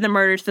reported the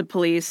murder to the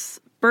police.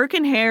 Burke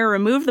and Hare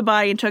removed the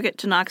body and took it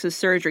to Knox's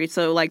surgery.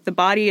 So, like, the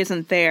body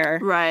isn't there.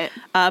 Right.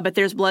 But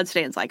there's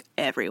bloodstains, like,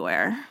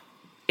 everywhere.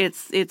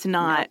 It's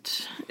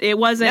not.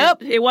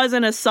 Nope. It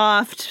wasn't a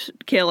soft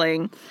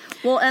killing.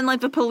 Well, and, like,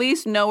 the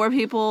police know where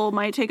people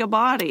might take a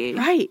body.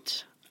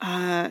 Right.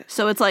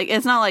 So it's like,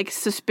 it's not, like,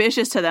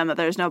 suspicious to them that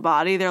there's no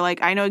body. They're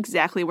like, I know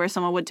exactly where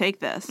someone would take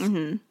this.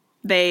 Mm-hmm.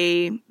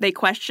 They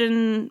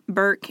question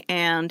Burke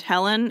and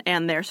Helen,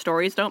 and their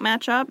stories don't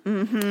match up.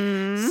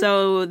 Mm-hmm.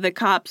 So the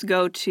cops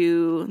go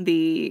to the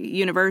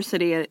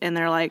university, and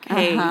they're like,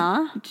 hey,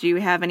 do you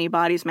have any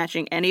bodies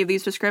matching any of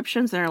these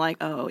descriptions? And they're like,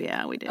 oh,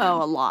 yeah, we did.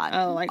 Oh, a lot.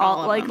 Oh, like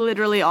all of like them.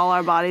 Literally all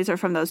our bodies are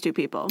from those 2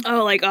 people.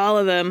 Oh, like all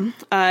of them.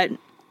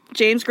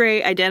 James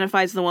Gray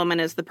identifies the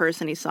woman as the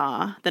person he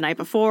saw the night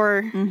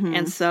before,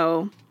 and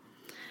so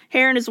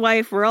Hare and his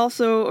wife were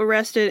also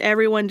arrested.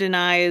 Everyone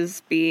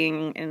denies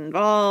being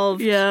involved.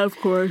 Yeah, of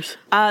course.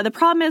 The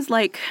problem is,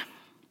 like,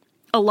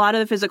 a lot of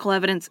the physical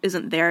evidence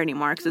isn't there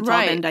anymore because it's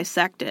all been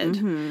dissected.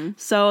 Mm-hmm.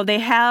 So they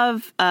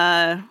have,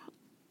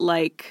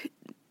 like,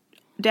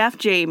 Daft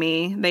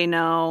Jamie, they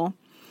know.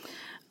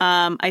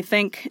 I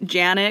think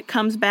Janet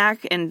comes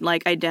back and,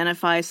 like,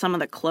 identifies some of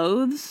the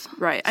clothes.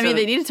 Right. I mean,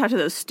 they need to talk to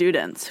those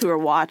students who are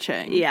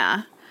watching.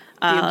 Yeah.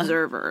 The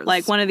observers.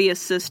 Like, one of the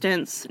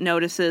assistants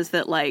notices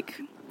that,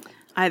 like,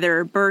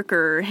 either Burke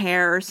or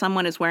Hare or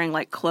someone is wearing,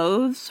 like,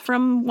 clothes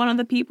from one of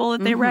the people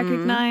that they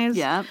recognize.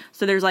 Yeah.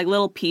 So there's, like,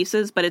 little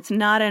pieces, but it's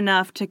not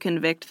enough to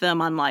convict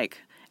them on, like,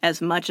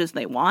 as much as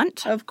they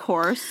want. Of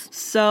course.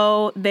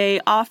 So they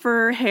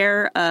offer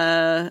Hare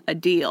a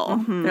deal.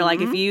 They're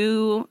like, if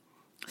you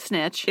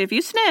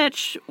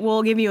snitch,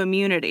 we'll give you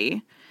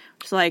immunity.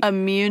 It's like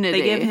immunity.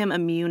 They give him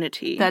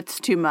immunity. That's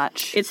too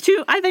much.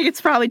 I think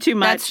it's probably too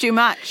much. That's too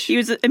much. He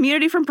was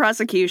immunity from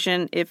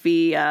prosecution if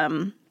he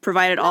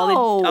provided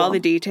all the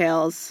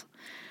details.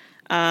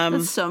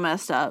 That's so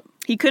messed up.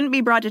 He couldn't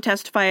be brought to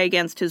testify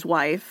against his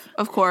wife.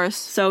 Of course.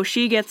 So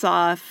she gets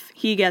off.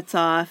 He gets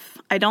off.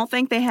 I don't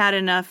think they had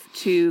enough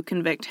to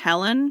convict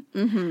Helen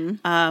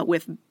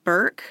with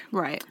Burke.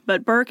 Right.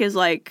 But Burke is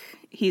like,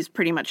 he's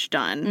pretty much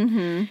done.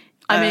 Mm-hmm.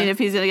 I mean, if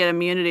he's going to get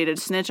immunity to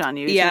snitch on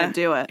you, he's going to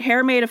do it.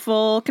 Hare made a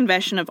full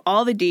confession of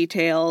all the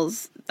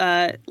details.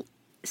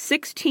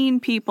 16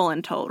 people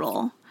in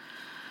total.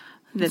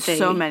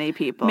 So many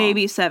people.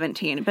 Maybe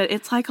 17, but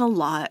it's like a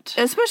lot.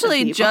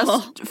 Especially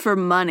just for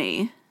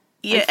money.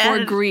 Yeah. Like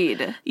for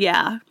greed.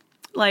 Yeah.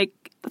 Like,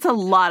 that's a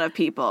lot of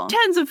people.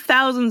 Tens of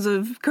thousands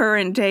of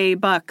current day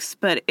bucks,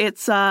 but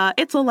it's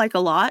like a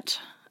lot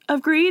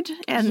of greed.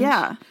 And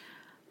yeah.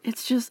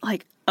 It's just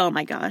like, oh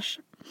my gosh.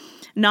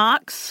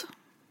 Knox,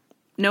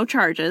 no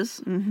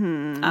charges,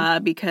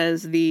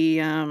 because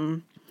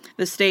the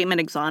statement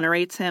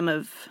exonerates him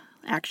of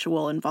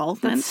actual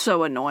involvement. That's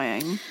so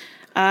annoying.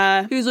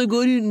 He's like,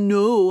 I didn't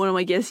know. And I'm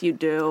like, yes, you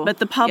do. But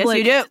the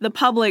public, yes, you do. The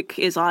public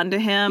is onto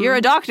him. You're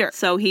a doctor.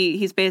 So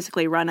he's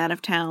basically run out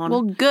of town.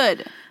 Well,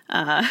 good.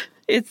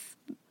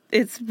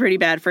 It's pretty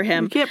bad for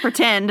him. You can't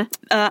pretend.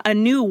 A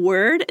new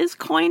word is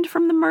coined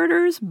from the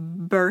murders,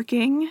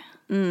 burking,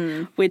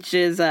 which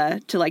is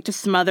to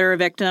smother a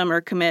victim or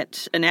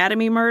commit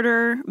anatomy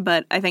murder.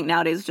 But I think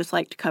nowadays it's just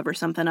like to cover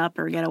something up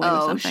or get away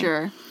with something.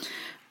 Oh, sure.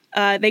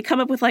 They come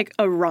up with like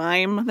a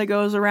rhyme that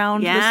goes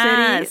around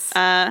the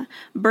city.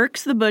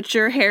 Burke's the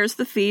butcher, Hare's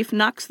the thief,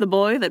 Knox the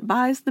boy that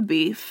buys the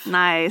beef.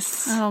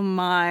 Nice. Oh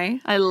my.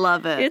 I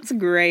love it. It's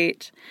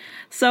great.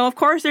 So, of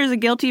course, there's a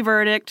guilty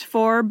verdict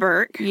for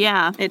Burke.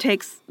 Yeah. It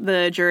takes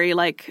the jury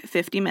like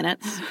 50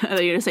 minutes. You're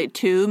going to say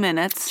 2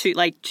 minutes.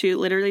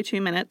 Literally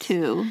 2 minutes.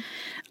 2.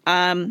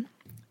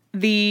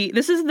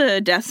 This is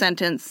the death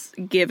sentence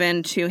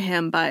given to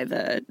him by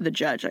the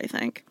judge, I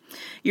think.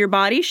 Your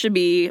body should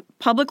be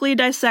publicly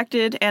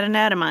dissected and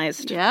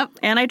anatomized. Yep.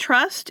 And I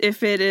trust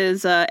if it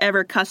is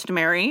ever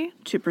customary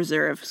to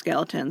preserve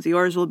skeletons,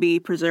 yours will be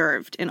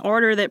preserved in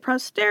order that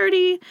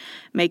posterity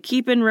may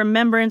keep in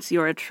remembrance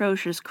your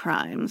atrocious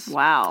crimes.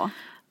 Wow.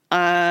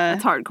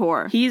 That's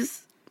hardcore.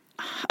 He's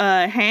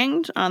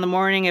hanged on the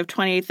morning of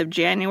 28th of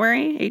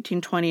January,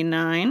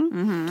 1829.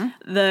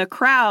 Mm-hmm. The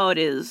crowd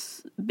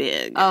is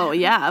big. Oh,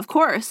 yeah, of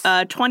course.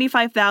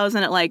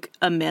 25,000 at like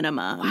a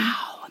minimum.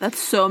 Wow. That's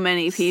so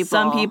many people.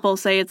 Some people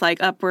say it's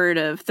like upward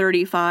of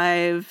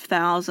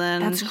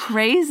 35,000. That's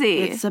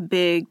crazy. It's a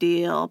big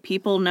deal.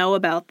 People know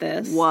about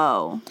this.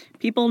 Whoa.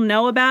 People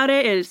know about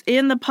it. It is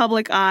in the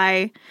public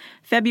eye.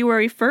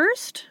 February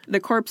 1st, the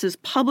corpse is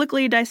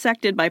publicly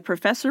dissected by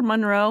Professor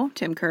Monroe,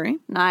 Tim Curry.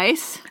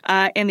 Nice.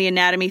 In the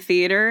Anatomy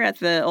Theater at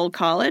the Old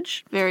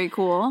College. Very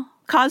cool.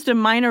 Caused a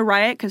minor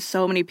riot because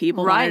so many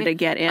people wanted to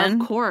get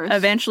in. Of course.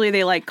 Eventually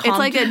they It's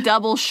like a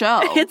double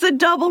show. It's a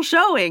double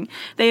showing.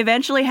 They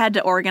eventually had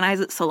to organize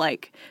it so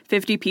like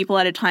 50 people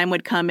at a time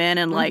would come in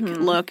and like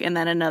look, and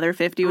then another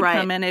 50 would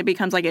come in. It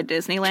becomes like a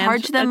Disneyland.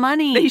 Charge them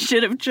money. They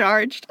should have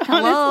charged.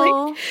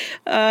 Hello.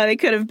 Honestly. They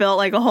could have built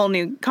like a whole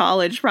new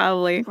college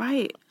probably.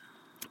 Right.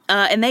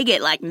 And they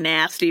get like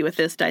nasty with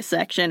this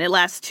dissection. It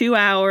lasts 2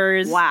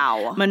 hours.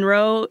 Wow.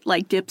 Monroe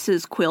like dips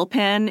his quill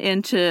pen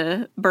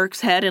into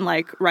Burke's head and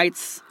like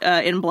writes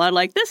in blood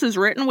like, this is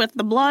written with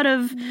the blood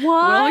of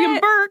William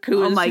Burke,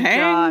 who is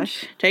hanged,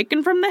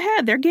 taken from the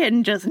head. They're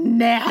getting just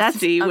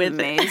nasty. That's with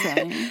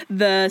amazing. it.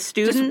 The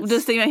students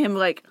just think of him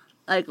like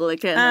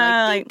licking,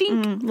 like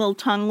dink, dink. Little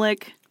tongue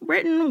lick.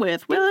 Written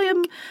with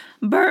William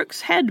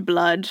Burke's head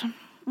blood.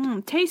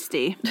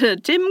 Tasty.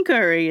 Tim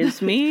Curry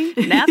is me,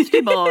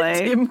 nasty boy.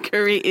 Tim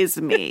Curry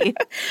is me.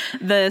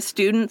 The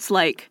students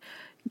like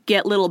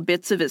get little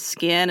bits of his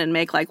skin and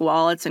make like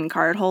wallets and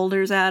card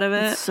holders out of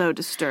it. It's so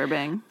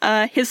disturbing.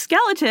 His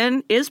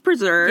skeleton is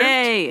preserved.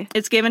 Yay!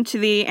 It's given to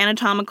the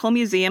Anatomical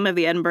Museum of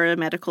the Edinburgh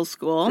Medical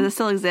School. Does it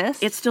still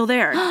exist? It's still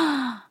there.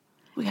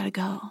 We gotta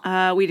go.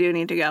 We do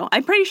need to go.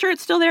 I'm pretty sure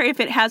it's still there. If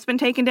it has been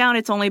taken down,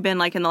 it's only been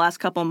like in the last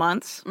couple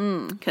months.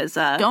 Because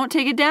don't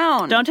take it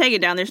down. Don't take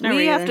it down. There's no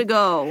reason. We have to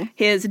go.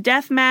 His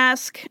death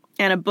mask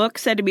and a book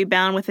said to be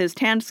bound with his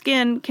tanned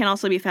skin can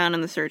also be found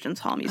in the Surgeons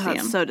Hall Museum.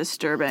 That's so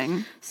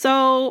disturbing.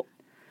 So,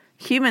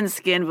 human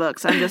skin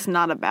books. I'm just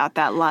not about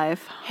that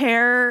life.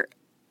 Hair,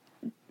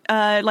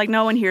 like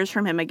no one hears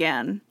from him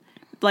again.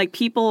 Like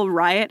people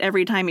riot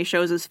every time he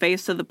shows his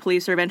face, so the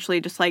police are eventually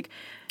just like,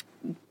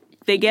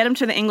 they get him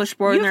to the English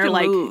board and they're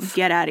like,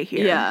 get out of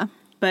here. Yeah.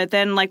 But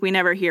then, like, we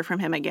never hear from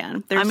him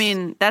again.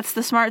 That's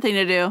the smart thing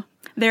to do.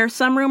 There are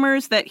some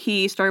rumors that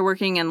he started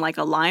working in, like,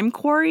 a lime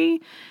quarry,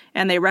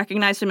 and they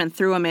recognized him and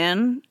threw him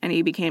in, and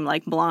he became,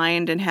 like,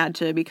 blind and had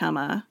to become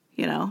a,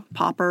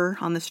 pauper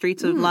on the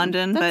streets of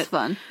London. That's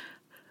fun.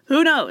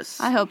 Who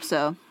knows? I hope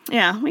so.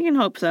 Yeah, we can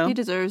hope so. He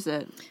deserves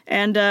it.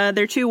 And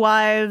their two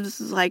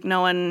wives, like, no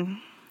one,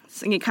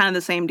 kind of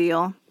the same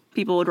deal.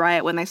 People would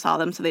riot when they saw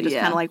them, so they just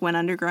kind of like went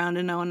underground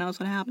and no one knows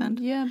what happened.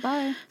 Yeah,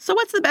 bye. So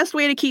what's the best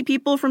way to keep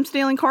people from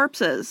stealing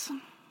corpses?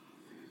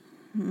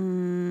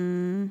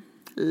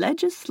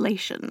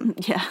 Legislation.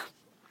 Yeah.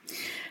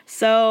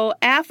 So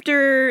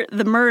after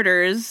the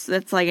murders,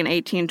 that's like in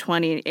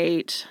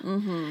 1828,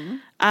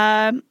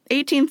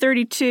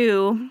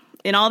 1832,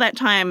 in all that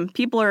time,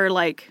 people are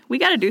like, we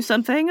got to do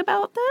something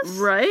about this.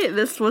 Right?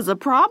 This was a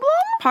problem?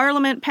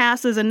 Parliament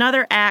passes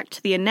another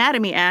act, the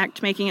Anatomy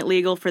Act, making it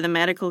legal for the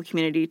medical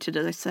community to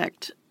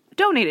dissect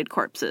donated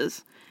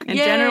corpses. And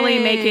generally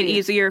make it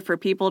easier for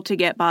people to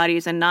get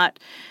bodies and not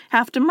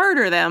have to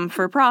murder them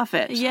for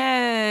profit.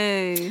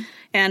 Yay.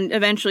 And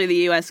eventually the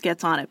U.S.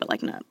 gets on it, but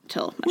like not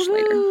till much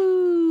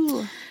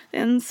later.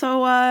 And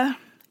so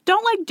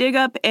don't like dig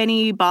up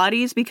any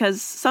bodies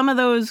because some of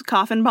those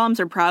coffin bombs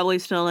are probably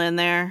still in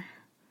there.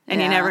 And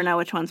you never know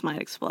which ones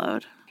might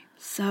explode.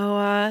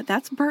 So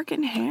that's Burke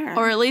and Hare.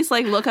 Or at least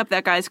like look up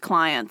that guy's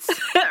clients.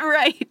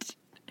 Right.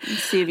 And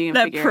see if you can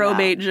that figure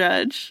probate it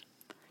out. Judge.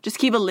 Just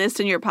keep a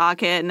list in your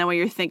pocket, and then when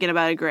you're thinking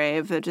about a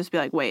grave, they'll just be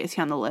like, wait, is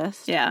he on the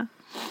list? Yeah.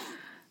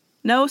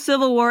 No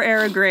Civil War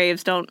era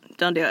graves. Don't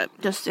do it.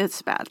 Just,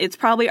 it's bad. It's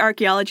probably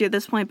archaeology at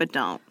this point, but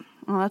don't.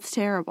 Well, that's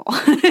terrible.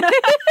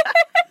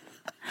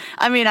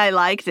 I mean, I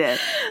liked it.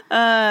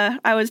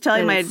 I was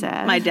telling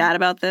my dad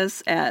about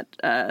this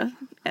for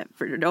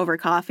over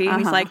coffee,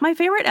 and he's like, my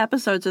favorite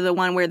episodes are the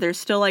one where there's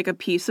still like a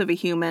piece of a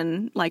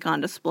human like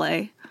on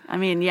display. I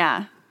mean,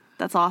 yeah,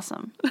 that's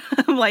awesome.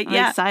 I'm like,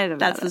 I'm excited about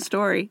that's it. The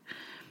story.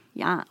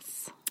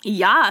 Yes.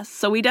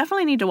 So we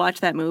definitely need to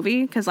watch that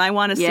movie because I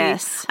want to see.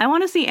 I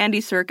want to see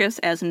Andy Serkis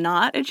as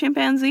not a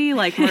chimpanzee,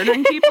 like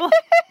murdering people.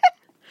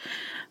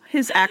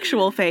 His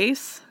actual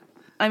face.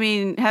 I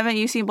mean, haven't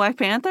you seen Black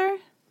Panther?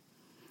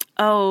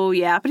 Oh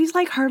yeah, but he's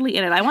like hardly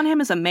in it. I want him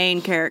as a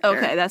main character.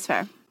 Okay, that's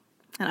fair.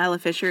 And Isla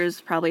Fisher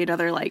is probably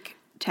another like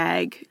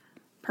tag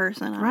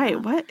person. Right.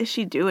 What is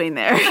she doing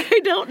there?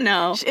 I don't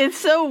know. It's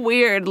so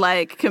weird,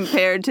 like,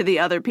 compared to the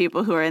other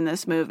people who are in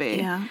this movie.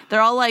 Yeah.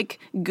 They're all, like,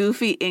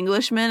 goofy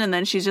Englishmen, and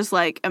then she's just,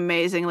 like,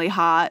 amazingly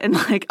hot and,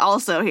 like,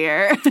 also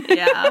here.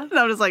 Yeah. And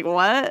I'm just like,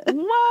 what?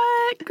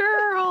 What,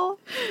 girl?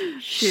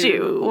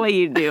 Shoot. What are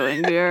you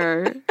doing,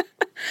 girl?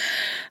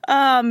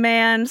 Oh,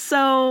 man.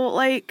 So,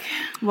 like...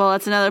 Well,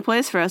 it's another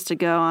place for us to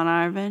go on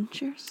our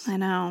adventures. I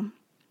know.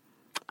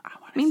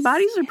 I mean,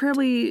 bodies are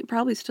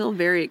probably still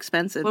very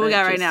expensive. What we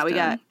got right now? We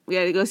got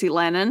to go see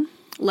Lennon.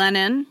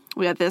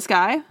 We got this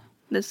guy.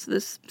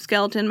 This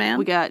skeleton man.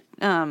 We got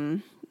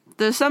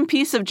there's some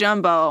piece of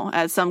jumbo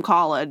at some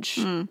college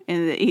in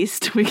the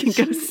East we can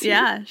go see.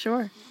 Yeah,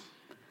 sure.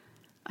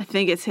 I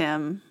think it's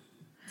him.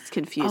 It's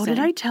confusing. Oh, did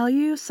I tell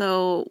you?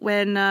 So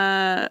when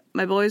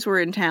my boys were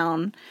in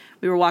town,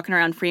 we were walking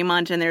around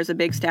Fremont, and there's a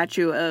big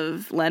statue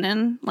of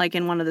Lenin, like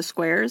in one of the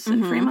squares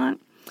in Fremont.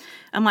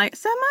 I'm like,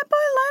 is that my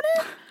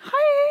boy Lenin?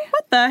 Hi.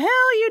 What the hell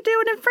are you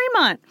doing in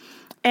Fremont?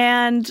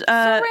 And so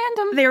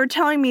random. They were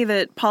telling me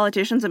that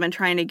politicians have been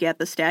trying to get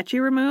the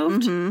statue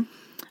removed.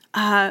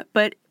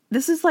 But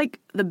this is like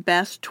the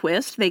best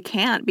twist. They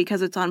can't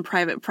because it's on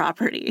private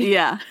property.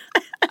 Yeah.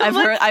 I've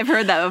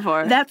heard that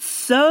before. That's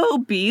so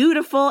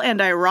beautiful and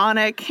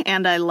ironic,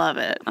 and I love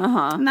it.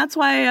 And that's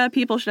why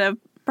people should have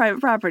private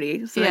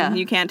property, so that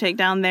you can't take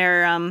down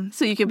their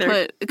so you can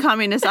put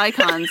communist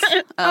icons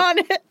on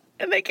it,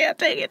 and they can't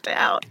take it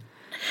down.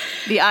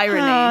 The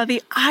irony.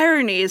 The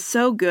irony is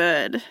so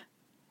good.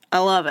 I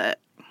love it.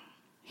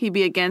 He'd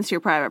be against your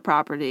private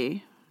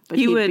property, but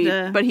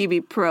he'd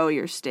be pro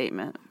your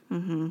statement.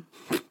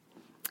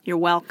 You're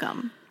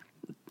welcome.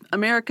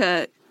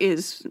 America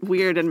is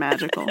weird and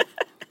magical.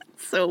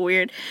 So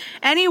weird.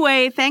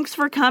 Anyway, thanks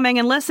for coming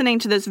and listening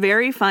to this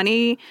very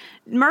funny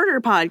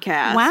murder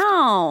podcast.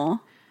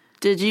 Wow.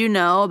 Did you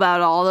know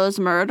about all those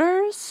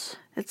murders?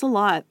 It's a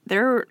lot.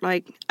 They're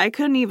like, I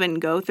couldn't even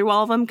go through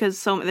all of them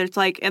because there's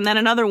like, and then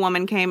another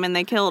woman came and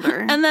they killed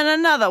her. And then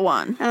another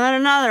one. And then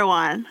another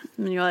one.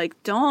 And you're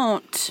like,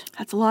 don't.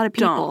 That's a lot of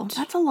people. Don't.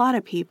 That's a lot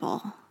of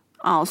people.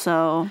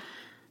 Also,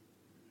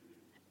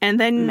 and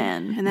then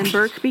men. And then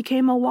Burke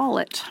became a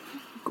wallet.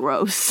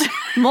 Gross.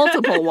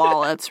 Multiple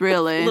wallets,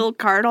 really. Little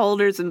card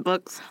holders and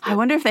books. I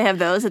wonder if they have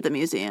those at the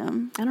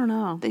museum. I don't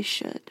know. They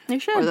should. They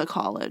should. Or the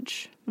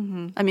college.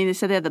 I mean, they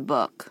said they had the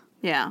book.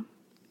 Yeah.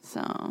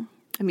 So...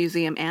 a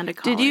museum and a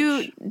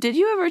college. Did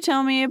you ever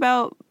tell me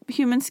about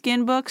human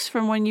skin books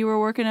from when you were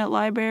working at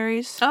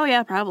libraries? Oh,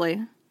 yeah,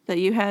 probably. That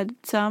you had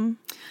some?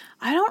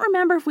 I don't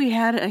remember if we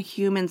had a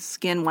human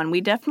skin one.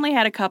 We definitely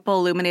had a couple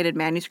illuminated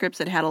manuscripts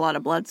that had a lot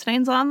of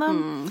bloodstains on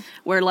them,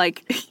 where,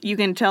 like, you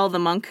can tell the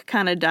monk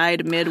kind of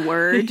died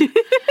mid-word. And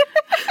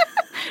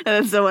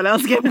then someone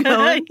else kept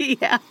going?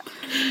 Yeah.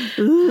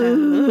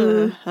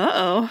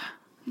 Uh-oh.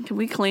 Can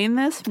we clean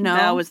this? No.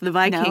 That was the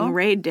Viking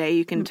raid day,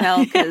 you can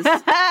tell, because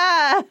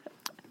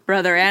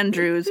Brother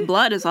Andrew's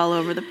blood is all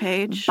over the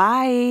page.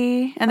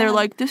 Bye. And they're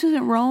like, this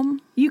isn't Rome.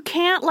 You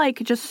can't,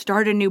 like, just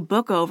start a new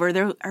book over.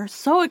 They are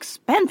so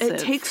expensive. It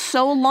takes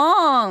so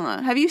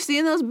long. Have you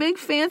seen those big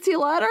fancy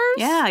letters?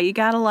 Yeah, you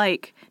gotta,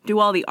 like, do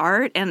all the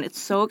art, and it's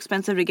so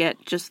expensive to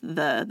get just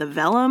the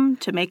vellum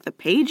to make the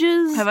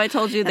pages. Have I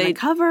told you the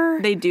cover?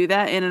 They do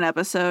that in an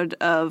episode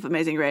of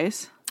Amazing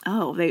Race?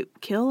 Oh, they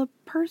kill a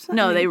person?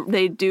 No,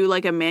 they do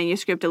like a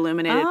manuscript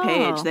illuminated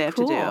page they have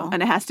to do.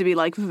 And it has to be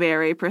like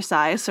very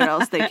precise or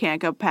else they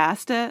can't go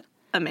past it.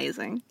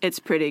 Amazing. It's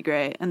pretty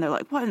great. And they're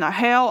like, what in the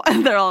hell?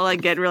 And they're all like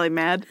getting really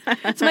mad.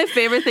 It's my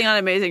favorite thing on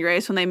Amazing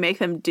Race when they make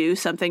them do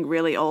something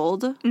really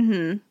old.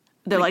 Mm-hmm.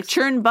 They're like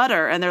churn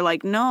butter. And they're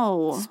like,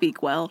 no.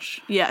 Speak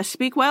Welsh. Yeah,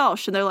 speak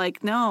Welsh. And they're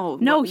like, no.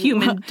 No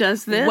human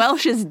does this.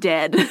 Welsh is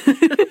dead.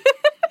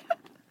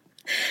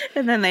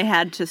 And then they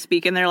had to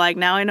speak, and they're like,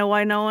 now I know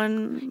why no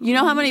one... You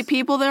know how many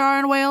people there are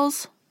in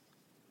Wales?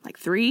 Like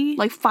 3?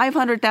 Like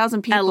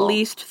 500,000 people. At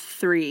least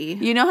 3.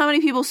 You know how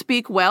many people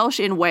speak Welsh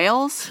in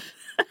Wales?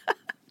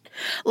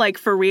 Like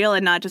for real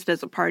and not just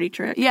as a party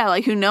trick? Yeah,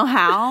 like who know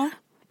how?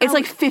 It's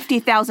like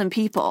 50,000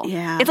 people.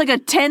 Yeah. It's like a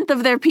tenth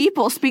of their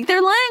people speak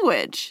their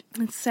language.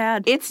 It's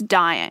sad. It's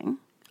dying.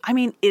 I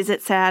mean, is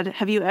it sad?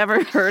 Have you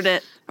ever heard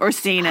it or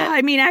seen it?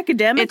 I mean,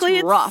 academically,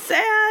 it's rough.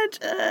 sad.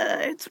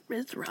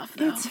 It's rough,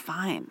 though. It's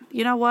fine.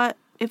 You know what?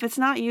 If it's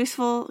not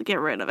useful, get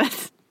rid of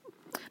it.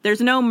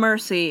 There's no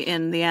mercy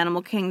in the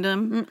animal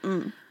kingdom.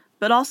 Mm-mm.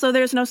 But also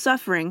there's no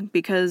suffering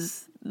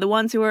because the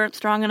ones who aren't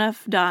strong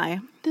enough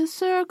die. The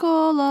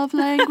circle of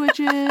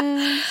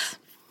languages.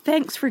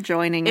 Thanks for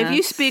joining us. If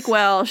you speak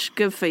Welsh,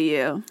 good for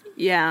you.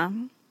 Yeah.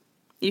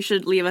 You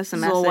should leave us a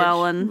message.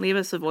 Llewellyn. Leave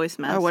us a voice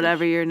message. Or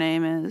whatever your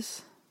name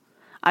is.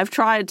 I've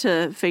tried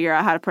to figure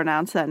out how to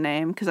pronounce that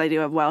name because I do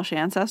have Welsh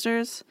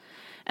ancestors.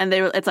 And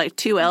it's like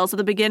 2 L's at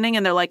the beginning,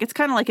 and they're like, it's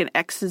kind of like an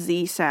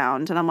XZ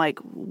sound. And I'm like,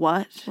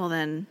 what? Well,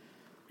 then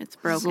it's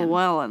broken.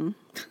 Llewellyn.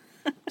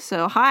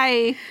 So,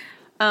 hi.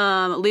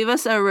 Leave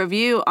us a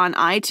review on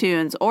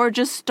iTunes, or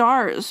just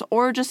stars,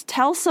 or just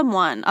tell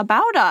someone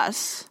about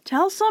us.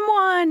 Tell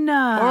someone.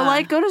 Or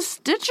like go to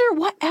Stitcher,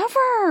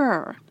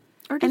 whatever.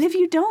 And if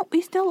you don't,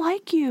 we still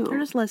like you. Or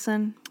just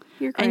listen.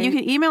 you're great. And you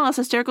can email us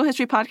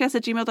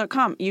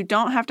hystericalhistorypodcast@gmail.com. You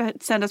don't have to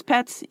send us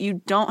pets.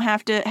 You don't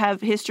have to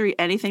have history,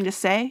 anything to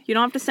say. You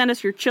don't have to send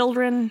us your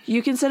children.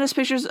 You can send us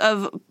pictures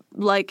of,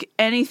 like,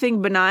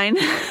 anything benign.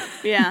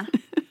 Yeah.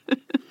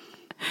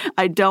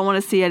 I don't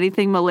want to see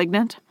anything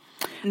malignant.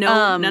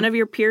 No, none of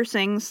your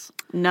piercings.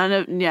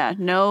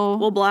 No.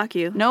 We'll block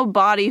you. No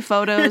body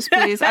photos,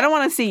 please. I don't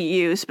want to see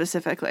you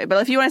specifically. But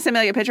if you want to send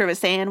me, like, a picture of a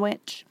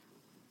sandwich.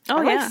 Oh,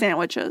 I like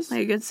sandwiches.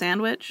 Like a good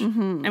sandwich.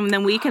 Mm-hmm. And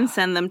then we can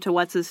send them to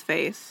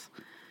what's-his-face,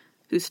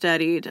 who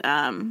studied...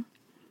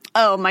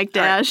 Mike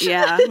Dash.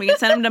 Yeah, we can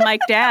send them to Mike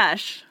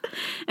Dash.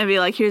 And be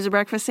like, here's a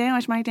breakfast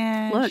sandwich, Mike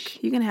Dash.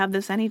 Look, you can have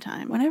this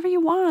anytime. Whenever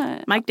you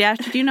want. Mike Dash,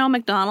 did you know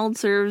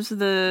McDonald's serves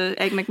the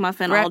Egg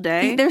McMuffin all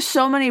day? There's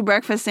so many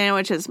breakfast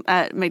sandwiches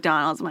at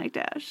McDonald's, Mike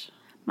Dash.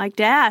 Mike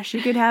Dash,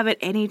 you could have it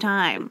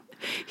anytime.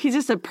 He's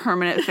just a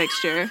permanent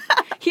fixture.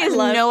 He has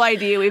no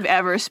idea we've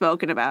ever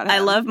spoken about him. I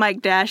love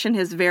Mike Dash and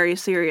his very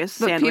serious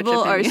sandwich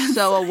people opinions. Are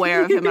so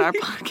aware of him in our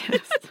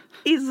podcast.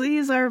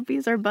 He's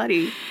our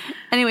buddy.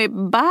 Anyway,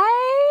 bye.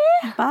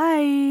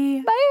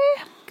 Bye.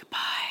 Bye.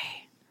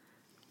 Goodbye.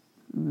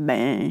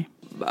 Bye.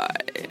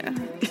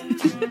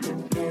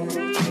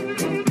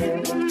 Bye.